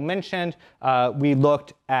that Michael mentioned, we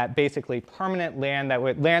looked at basically permanent land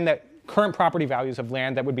that current property values of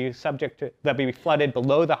land that would be flooded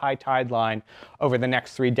below the high tide line over the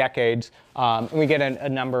next 3 decades. And we get a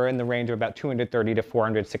number in the range of about $230 to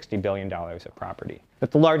 $460 billion of property.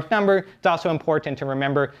 That's a large number. It's also important to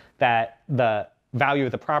remember that the value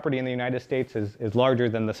of the property in the United States is larger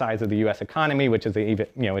than the size of the US economy, which is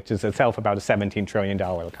itself about a $17 trillion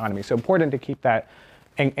economy. So important to keep that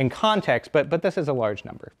in context, but this is a large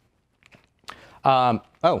number.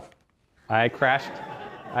 Oh, I crashed.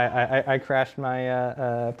 I crashed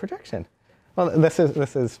my projection. Well, this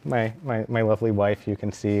is my lovely wife. You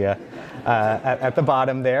can see at the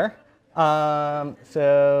bottom there.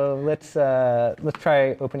 So let's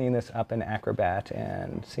try opening this up in Acrobat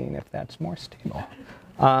and seeing if that's more stable.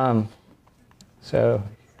 So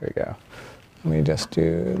here we go. Let me just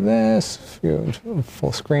do this.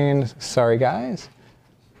 Full screen. Sorry, guys.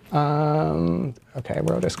 Okay,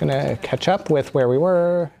 we're just going to catch up with where we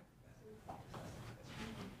were.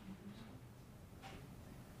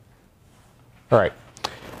 All right,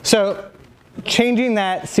 so changing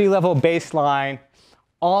that sea level baseline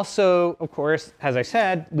also, of course, as I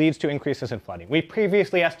said, leads to increases in flooding. We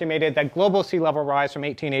previously estimated that global sea level rise from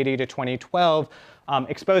 1880 to 2012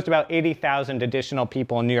 exposed about 80,000 additional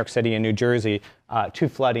people in New York City and New Jersey to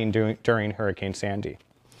flooding during Hurricane Sandy.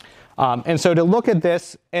 And so to look at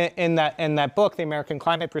this in that book, The American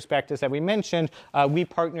Climate Prospectus that we mentioned, we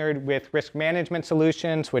partnered with Risk Management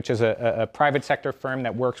Solutions, which is a private sector firm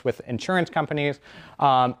that works with insurance companies.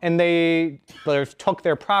 And they took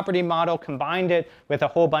their property model, combined it with a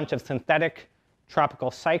whole bunch of synthetic tropical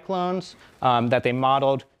cyclones that they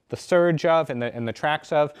modeled the surge of and the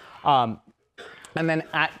tracks of, and then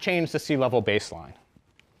changed the sea level baseline.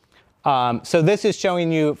 So this is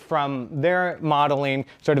showing you from their modeling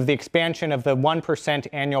sort of the expansion of the 1%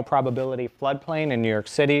 annual probability floodplain in New York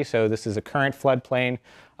City. So this is a current floodplain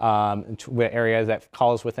with areas that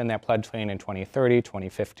falls within that floodplain in 2030,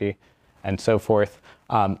 2050, and so forth,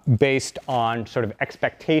 based on sort of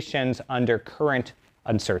expectations under current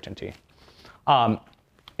uncertainty.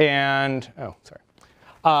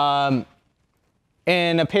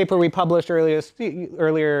 in a paper we published last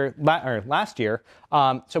year,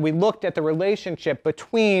 so we looked at the relationship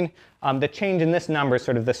between the change in this number,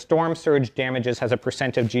 sort of the storm surge damages as a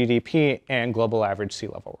percent of GDP, and global average sea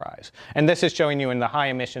level rise. And this is showing you in the high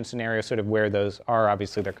emission scenario sort of where those are.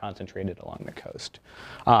 Obviously, they're concentrated along the coast.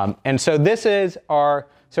 And so this is our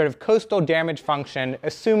sort of coastal damage function,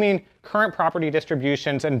 assuming current property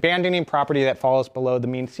distributions and abandoning property that falls below the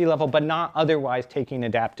mean sea level, but not otherwise taking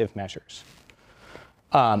adaptive measures.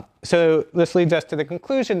 So this leads us to the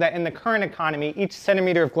conclusion that in the current economy, each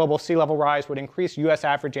centimeter of global sea level rise would increase US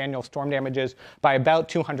average annual storm damages by about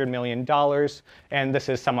 $200 million. And this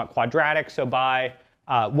is somewhat quadratic. So by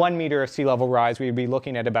 1 meter of sea level rise, we'd be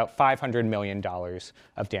looking at about $500 million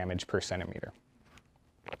of damage per centimeter.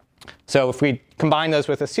 So if we combine those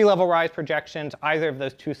with the sea level rise projections, either of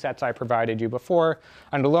those two sets I provided you before,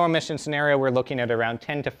 under low emission scenario, we're looking at around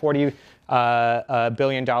 10 to 40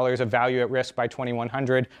 billion dollars of value at risk by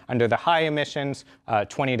 2100. Under the high emissions,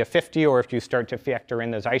 20 to 50, or if you start to factor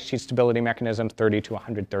in those ice sheet stability mechanisms, 30 to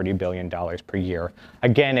 130 billion dollars per year.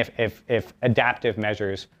 Again, if adaptive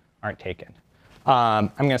measures aren't taken.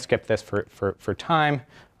 I'm going to skip this for time.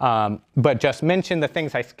 But just mention the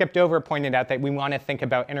things I skipped over, pointed out that we want to think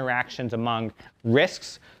about interactions among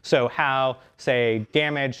risks. So how, say,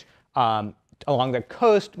 damage along the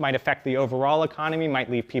coast might affect the overall economy,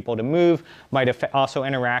 might lead people to move, might also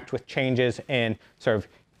interact with changes in sort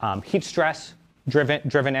of heat stress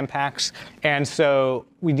driven impacts. And so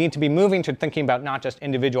we need to be moving to thinking about not just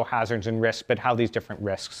individual hazards and risks, but how these different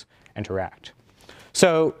risks interact.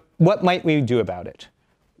 So what might we do about it?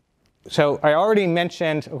 So I already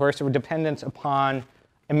mentioned, of course, the dependence upon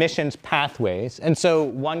emissions pathways. And so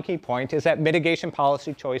one key point is that mitigation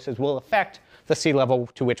policy choices will affect the sea level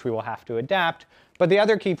to which we will have to adapt. But the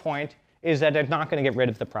other key point is that it's not going to get rid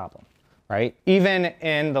of the problem, right? Even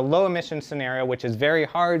in the low emission scenario, which is very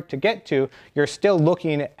hard to get to, you're still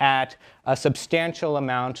looking at a substantial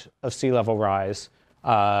amount of sea level rise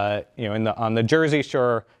on the Jersey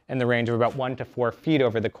Shore in the range of about 1 to 4 feet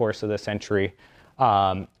over the course of the century.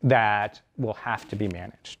 That will have to be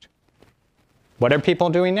managed. What are people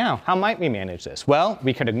doing now? How might we manage this? Well,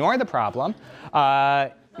 we could ignore the problem.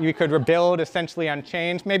 You could rebuild essentially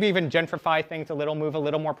unchanged, maybe even gentrify things a little, move a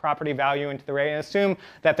little more property value into the rate, and assume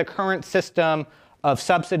that the current system of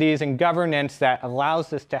subsidies and governance that allows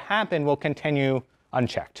this to happen will continue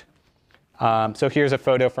unchecked. So here's a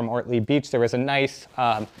photo from Ortley Beach. There was a nice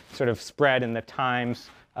sort of spread in the Times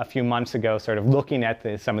a few months ago, sort of looking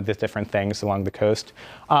at some of these different things along the coast.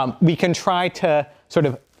 We can try to sort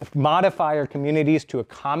of modify our communities to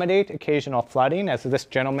accommodate occasional flooding, as this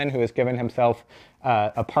gentleman who has given himself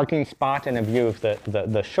a parking spot and a view of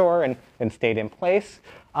the shore and stayed in place.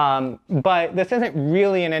 But this isn't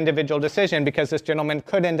really an individual decision, because this gentleman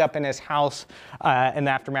could end up in his house in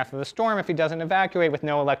the aftermath of the storm if he doesn't evacuate, with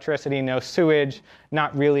no electricity, no sewage.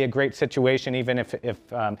 Not really a great situation, even if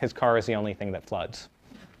his car is the only thing that floods.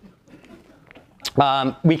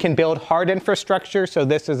 We can build hard infrastructure. So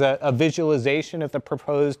this is a visualization of the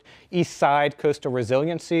proposed East Side Coastal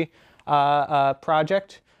Resiliency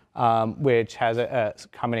project, which has a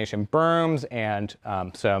combination of berms and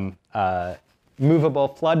some movable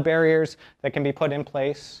flood barriers that can be put in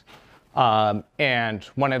place. And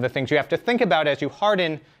one of the things you have to think about as you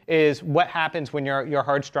harden is what happens when your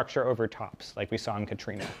hard structure overtops, like we saw in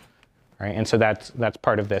Katrina. Right? And so that's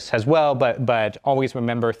part of this as well, but always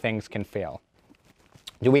remember things can fail.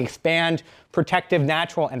 Do we expand protective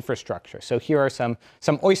natural infrastructure? So here are some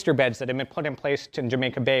oyster beds that have been put in place in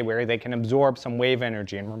Jamaica Bay, where they can absorb some wave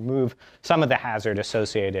energy and remove some of the hazard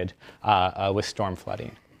associated with storm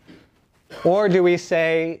flooding. Or do we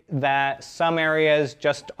say that some areas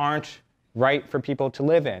just aren't right for people to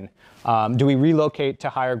live in? Do we relocate to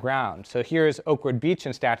higher ground? So here's Oakwood Beach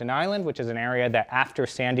in Staten Island, which is an area that after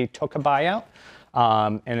Sandy took a buyout,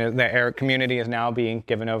 and the community is now being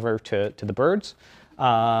given over to the birds.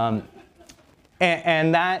 And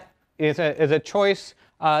that is a choice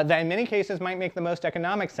that in many cases might make the most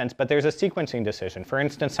economic sense, but there's a sequencing decision. For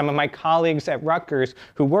instance, some of my colleagues at Rutgers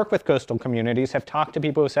who work with coastal communities have talked to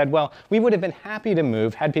people who said, well, we would have been happy to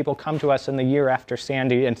move had people come to us in the year after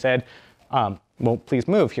Sandy and said, well, please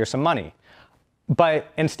move, here's some money. But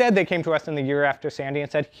instead they came to us in the year after Sandy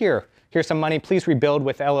and said, here's some money, please rebuild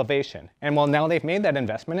with elevation. And well, now they've made that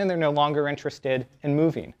investment and they're no longer interested in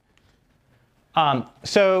moving.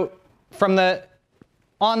 So from the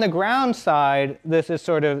on the ground side, this is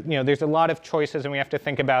sort of, there's a lot of choices and we have to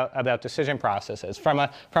think about decision processes. From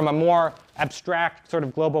a more abstract sort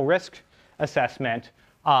of global risk assessment,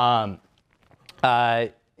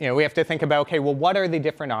 we have to think about, okay, well, what are the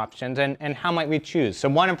different options and how might we choose? So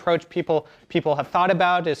one approach people have thought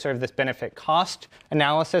about is sort of this benefit-cost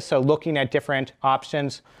analysis. So looking at different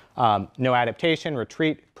options, no adaptation,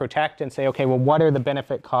 retreat, protect, and say, okay, well, what are the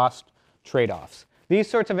benefit-cost trade-offs? These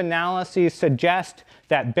sorts of analyses suggest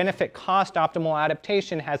that benefit-cost optimal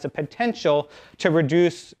adaptation has the potential to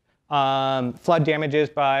reduce flood damages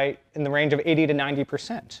by in the range of 80 to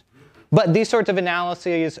 90%. But these sorts of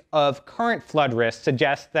analyses of current flood risk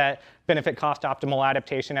suggest that benefit-cost optimal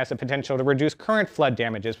adaptation has the potential to reduce current flood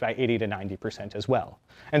damages by 80 to 90% as well.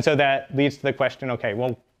 And so that leads to the question, okay,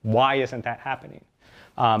 well, why isn't that happening?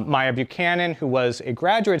 Maya Buchanan, who was a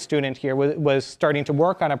graduate student here, was starting to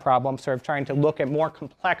work on a problem, sort of trying to look at more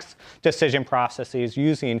complex decision processes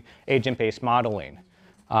using agent-based modeling.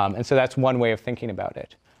 And so that's one way of thinking about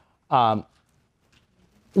it.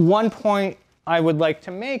 One point I would like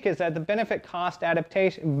to make is that the benefit-cost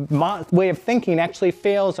adaptation way of thinking actually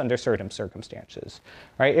fails under certain circumstances.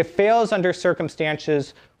 Right? It fails under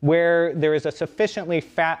circumstances where there is a sufficiently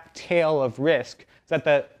fat tail of risk that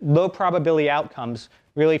the low probability outcomes,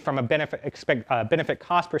 really from a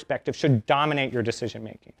benefit-cost perspective, should dominate your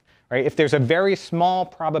decision-making. Right? If there's a very small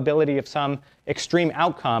probability of some extreme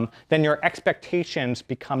outcome, then your expectations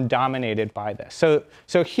become dominated by this.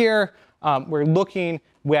 So here we're looking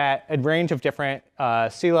at a range of different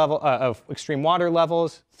sea level of extreme water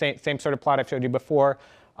levels. Same sort of plot I've showed you before.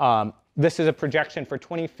 This is a projection for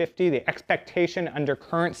 2050, the expectation under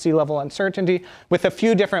current sea level uncertainty, with a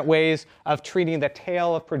few different ways of treating the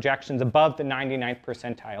tail of projections above the 99th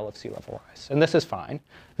percentile of sea level rise. And this is fine.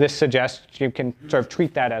 This suggests you can sort of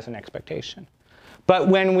treat that as an expectation. But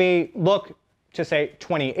when we look to, say,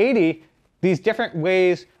 2080, these different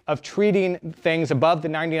ways of treating things above the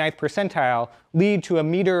 99th percentile lead to a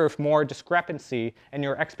meter or more discrepancy in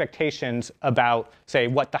your expectations about, say,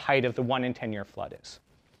 what the height of the 1 in 10-year flood is.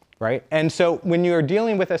 Right? And so when you're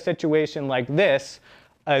dealing with a situation like this,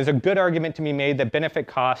 there's a good argument to be made that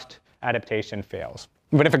benefit-cost adaptation fails.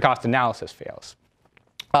 Benefit-cost analysis fails.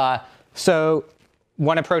 So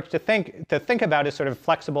one approach to think about is sort of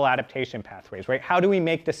flexible adaptation pathways. Right? How do we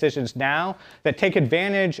make decisions now that take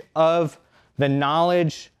advantage of the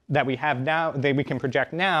knowledge that we have now, that we can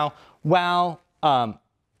project now, while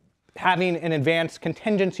having an advanced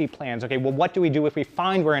contingency plans? Okay, well, what do we do if we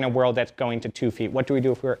find we're in a world that's going to 2 feet? What do we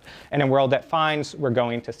do if we're in a world that finds we're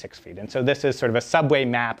going to 6 feet? And so this is sort of a subway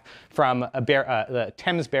map from the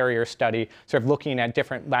Thames Barrier study, sort of looking at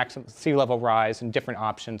different sea level rise and different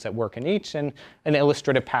options that work in each, and an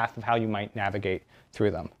illustrative path of how you might navigate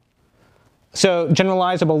through them. So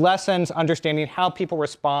generalizable lessons, understanding how people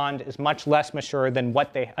respond is much less mature than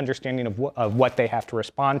understanding of what they have to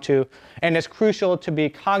respond to. And it's crucial to be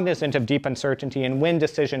cognizant of deep uncertainty and when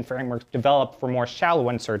decision frameworks develop for more shallow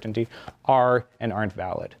uncertainty are and aren't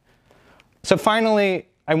valid. So finally,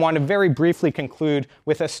 I want to very briefly conclude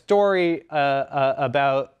with a story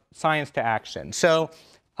about science to action. So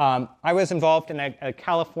I was involved in a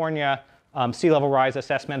California sea level rise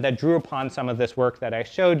assessment that drew upon some of this work that I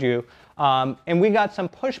showed you. And we got some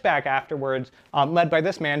pushback afterwards, led by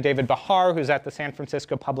this man, David Bahar, who's at the San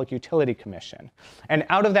Francisco Public Utility Commission. And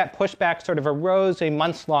out of that pushback sort of arose a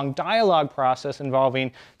months-long dialogue process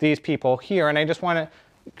involving these people here. And I just want to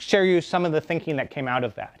share you some of the thinking that came out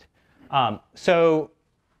of that. So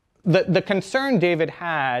the concern David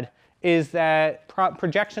had is that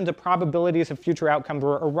projections of probabilities of future outcomes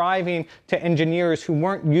were arriving to engineers who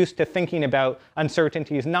weren't used to thinking about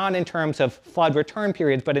uncertainties, not in terms of flood return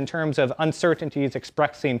periods, but in terms of uncertainties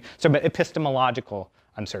expressing sort of epistemological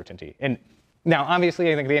uncertainty. And now,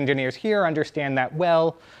 obviously, I think the engineers here understand that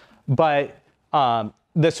well, but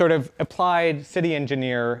the sort of applied city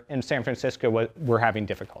engineer in San Francisco were having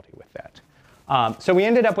difficulty with that. So we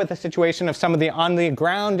ended up with a situation of some of the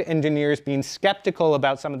on-the-ground engineers being skeptical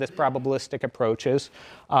about some of this probabilistic approaches.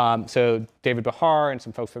 So David Bahar and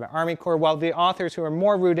some folks from the Army Corps, while the authors who are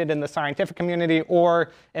more rooted in the scientific community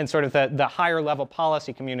or in sort of the higher level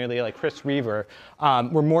policy community, like Chris Reaver,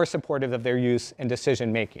 were more supportive of their use in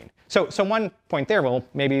decision making. So one point there, well,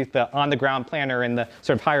 maybe the on-the-ground planner and the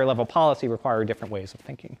sort of higher level policy require different ways of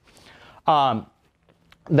thinking.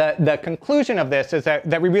 The conclusion of this is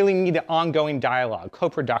that we really need an ongoing dialogue,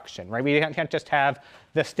 co-production, right? We can't just have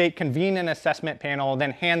the state convene an assessment panel,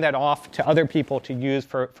 then hand that off to other people to use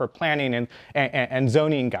for planning and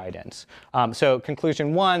zoning guidance. So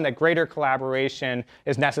conclusion one, that greater collaboration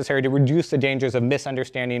is necessary to reduce the dangers of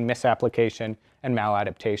misunderstanding, misapplication, and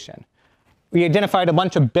maladaptation. we identified a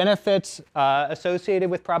bunch of benefits associated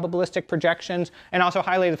with probabilistic projections, and also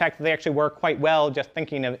highlighted the fact that they actually work quite well, just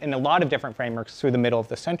thinking of, in a lot of different frameworks through the middle of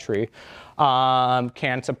the century,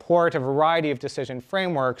 can support a variety of decision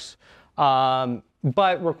frameworks,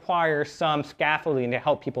 but require some scaffolding to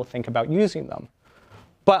help people think about using them.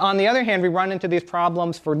 But on the other hand, we run into these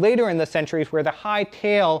problems for later in the centuries where the high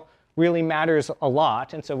tail really matters a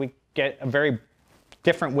lot, and so we get a very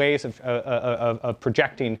different ways of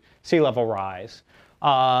projecting sea level rise.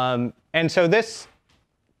 And so this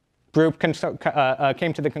group came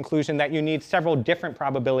to the conclusion that you need several different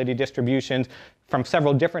probability distributions from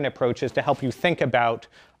several different approaches to help you think about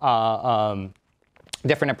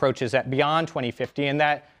different approaches at beyond 2050, and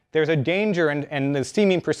that there's a danger in the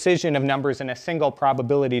seeming precision of numbers in a single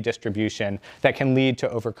probability distribution that can lead to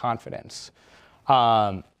overconfidence.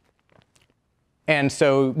 And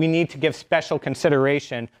so we need to give special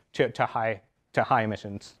consideration to high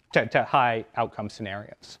emissions, to high outcome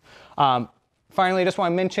scenarios. Finally, I just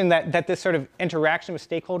want to mention that this sort of interaction with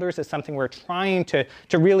stakeholders is something we're trying to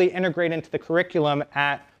really integrate into the curriculum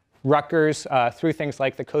at Rutgers through things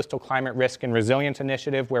like the Coastal Climate Risk and Resilience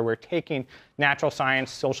Initiative, where we're taking natural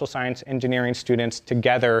science, social science, engineering students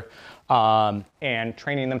together and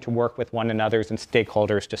training them to work with one another and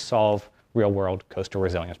stakeholders to solve real-world coastal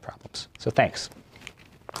resilience problems. So thanks.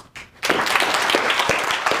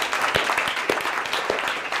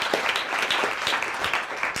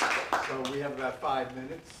 So we have about 5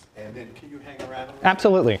 minutes, and then can you hang around a little?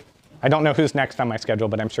 Absolutely. I don't know who's next on my schedule,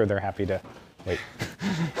 but I'm sure they're happy to wait.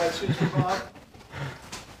 Questions for Bob?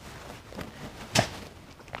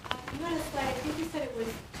 You had a slide, I think you said it was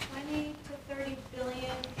 20 to 30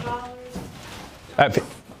 billion dollars per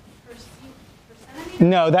centimeter?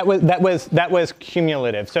 No, that was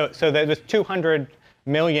cumulative. So that was $200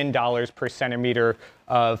 million per centimeter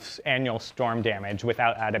of annual storm damage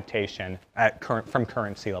without adaptation from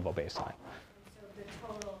current sea level baseline. So the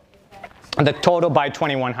total is that? The total by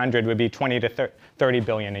 2100 would be 20 to 30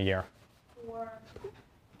 billion a year.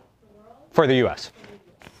 For the U.S.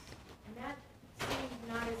 And that seems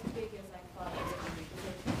not as big as I thought it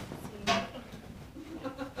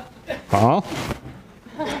would be. Well,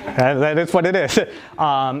 that is what it is. You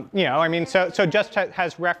know, I mean, so just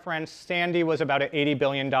has referenced, Sandy was about an $80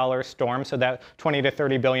 billion storm, so that $20 to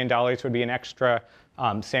 $30 billion would be an extra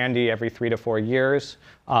Sandy every 3 to 4 years.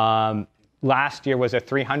 Last year was a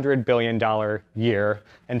 $300 billion year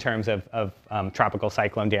in terms of tropical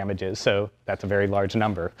cyclone damages, so that's a very large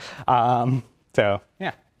number. So,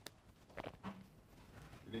 yeah.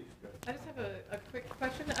 I just have a quick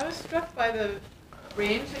question. I was struck by the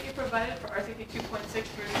range that you provided for RCP 2.6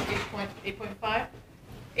 versus 8.5.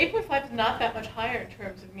 8.5 is not that much higher in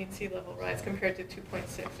terms of mean sea level rise compared to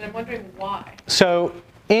 2.6, and I'm wondering why. So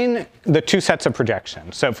in the two sets of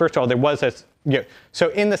projections, so first of all, there was a, so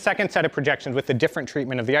in the second set of projections with the different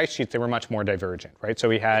treatment of the ice sheets, they were much more divergent, right? So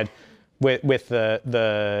we had, with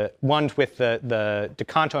the ones with the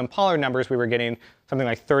DeCanto and Pollard numbers, we were getting something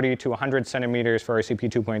like 30 to 100 centimeters for RCP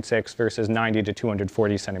 2.6 versus 90 to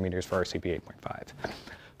 240 centimeters for RCP 8.5.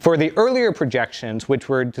 For the earlier projections, which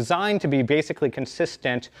were designed to be basically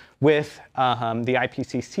consistent with the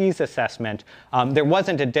IPCC's assessment, there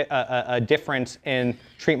wasn't a difference in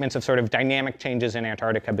treatments of sort of dynamic changes in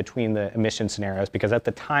Antarctica between the emission scenarios, because at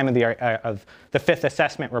the time of the fifth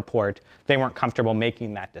assessment report, they weren't comfortable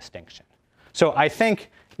making that distinction. So I think,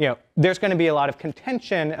 you know, there's going to be a lot of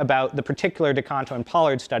contention about the particular DeCanto and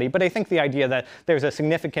Pollard study, but I think the idea that there's a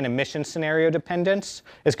significant emission scenario dependence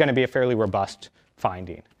is going to be a fairly robust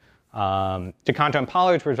finding. DeCanto and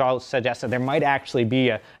Pollard's results suggest that there might actually be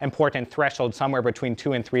an important threshold somewhere between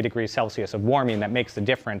 2 and 3 degrees Celsius of warming that makes the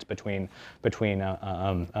difference between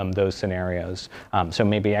those scenarios. So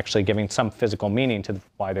maybe actually giving some physical meaning to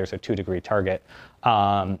why there's a 2-degree target.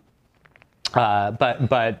 But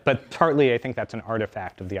partly I think that's an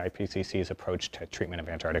artifact of the IPCC's approach to treatment of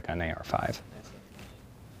Antarctica and AR5.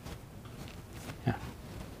 Yeah. In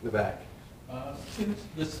the back. Since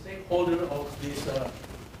the stakeholder of this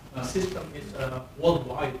system is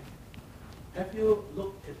worldwide, have you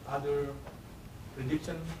looked at other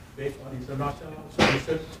predictions based on international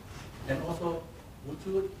research? And also, would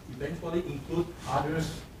you eventually include other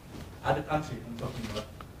countries I'm talking about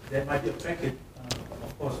that might be affected,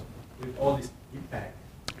 of course, with all this impact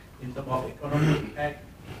in terms of economic impact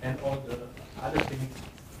and all the other things?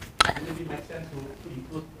 Would it make sense to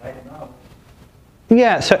include right now?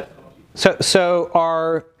 Yeah. So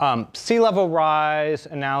our sea level rise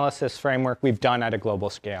analysis framework we've done at a global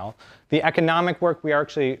scale. The economic work we are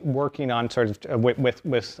actually working on sort of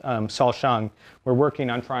with Sol Sheng, we're working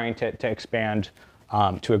on trying to expand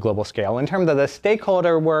to a global scale. In terms of the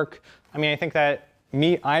stakeholder work, I mean, I think that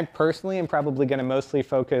I personally am probably going to mostly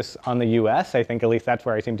focus on the US. I think at least that's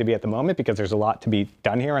where I seem to be at the moment because there's a lot to be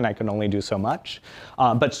done here and I can only do so much.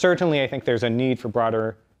 But certainly I think there's a need for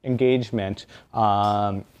broader engagement.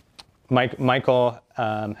 Michael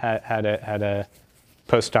had a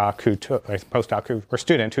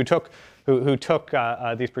student who took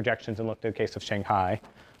these projections and looked at the case of Shanghai.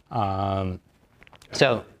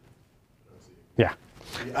 So, yeah.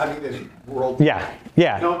 I mean, there's world yeah.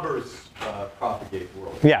 numbers propagate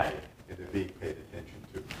worldwide, Yeah. and they're being paid attention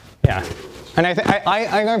to. Yeah, and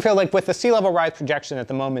I feel like with the sea level rise projection at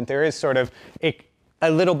the moment, there is sort of a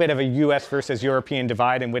little bit of a U.S. versus European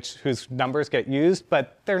divide in which whose numbers get used,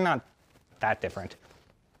 but they're not that different.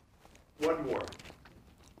 One more.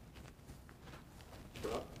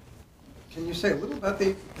 Can you say a little about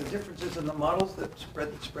the differences in the models that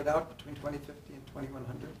spread out between 2050 and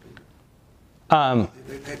 2100?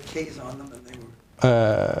 They had K's on them, and they were.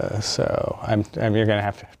 So you're going to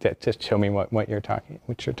have to just show me what you're talking.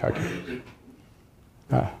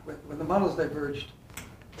 When the models diverged.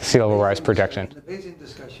 The sea level rise projection. In the Bayesian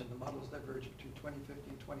discussion, the models diverged between 2050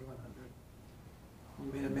 and 2100.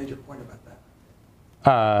 You made a major point about that.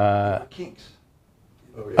 There were kinks.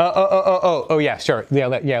 Oh, yeah, sure.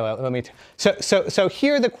 Let me. So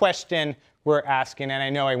here the question we're asking, and I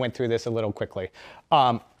know I went through this a little quickly.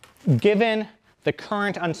 Given the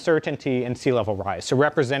current uncertainty in sea level rise, so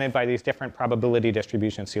represented by these different probability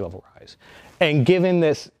distributions sea level rise, and given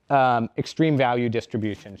this extreme value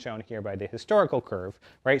distribution shown here by the historical curve,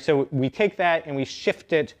 right? So we take that and we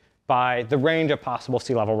shift it by the range of possible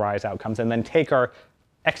sea level rise outcomes, and then take our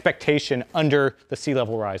expectation under the sea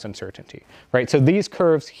level rise uncertainty, right? So these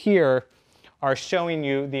curves here are showing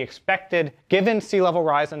you the expected, given sea level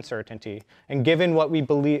rise uncertainty, and given what we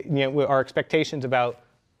believe, our expectations about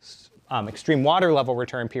extreme water level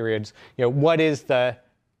return periods, what is the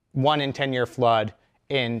 1 in 10-year flood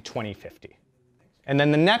in 2050? And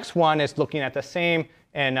then the next one is looking at the same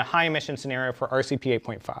in a high emission scenario for RCP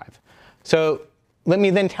 8.5. So let me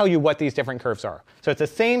then tell you what these different curves are. So it's the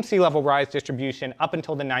same sea level rise distribution up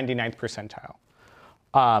until the 99th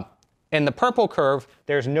percentile. In the purple curve,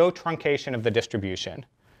 there's no truncation of the distribution.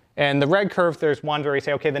 And the red curve, there's one where we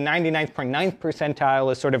say, okay, the 99th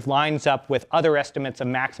percentile is sort of lines up with other estimates of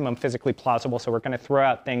maximum physically plausible, so we're going to throw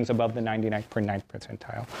out things above the 99th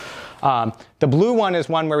percentile. The blue one is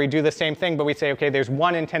one where we do the same thing, but we say, okay, there's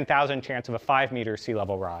 1 in 10,000 chance of a 5-meter sea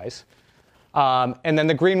level rise. And then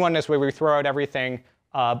the green one is where we throw out everything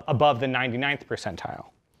above the 99th percentile.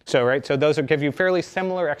 So, right, so those will give you fairly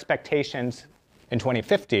similar expectations in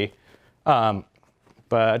 2050.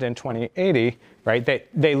 But in 2080, right,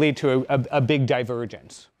 they lead to a big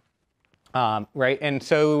divergence, right? And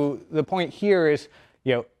so the point here is,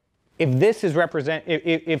 if this is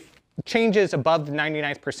if changes above the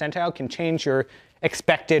 99th percentile can change your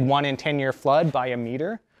expected 1 in 10-year flood by a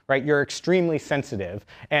meter, right? You're extremely sensitive.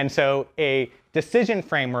 And so a decision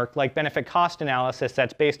framework like benefit cost analysis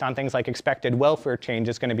that's based on things like expected welfare change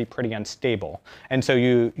is going to be pretty unstable. And so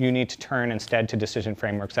you need to turn instead to decision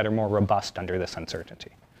frameworks that are more robust under this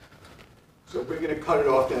uncertainty. So we're going to cut it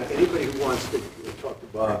off now. Anybody who wants to talk to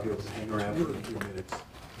Bob, you'll hang around for a few minutes.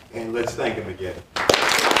 And let's thank him again.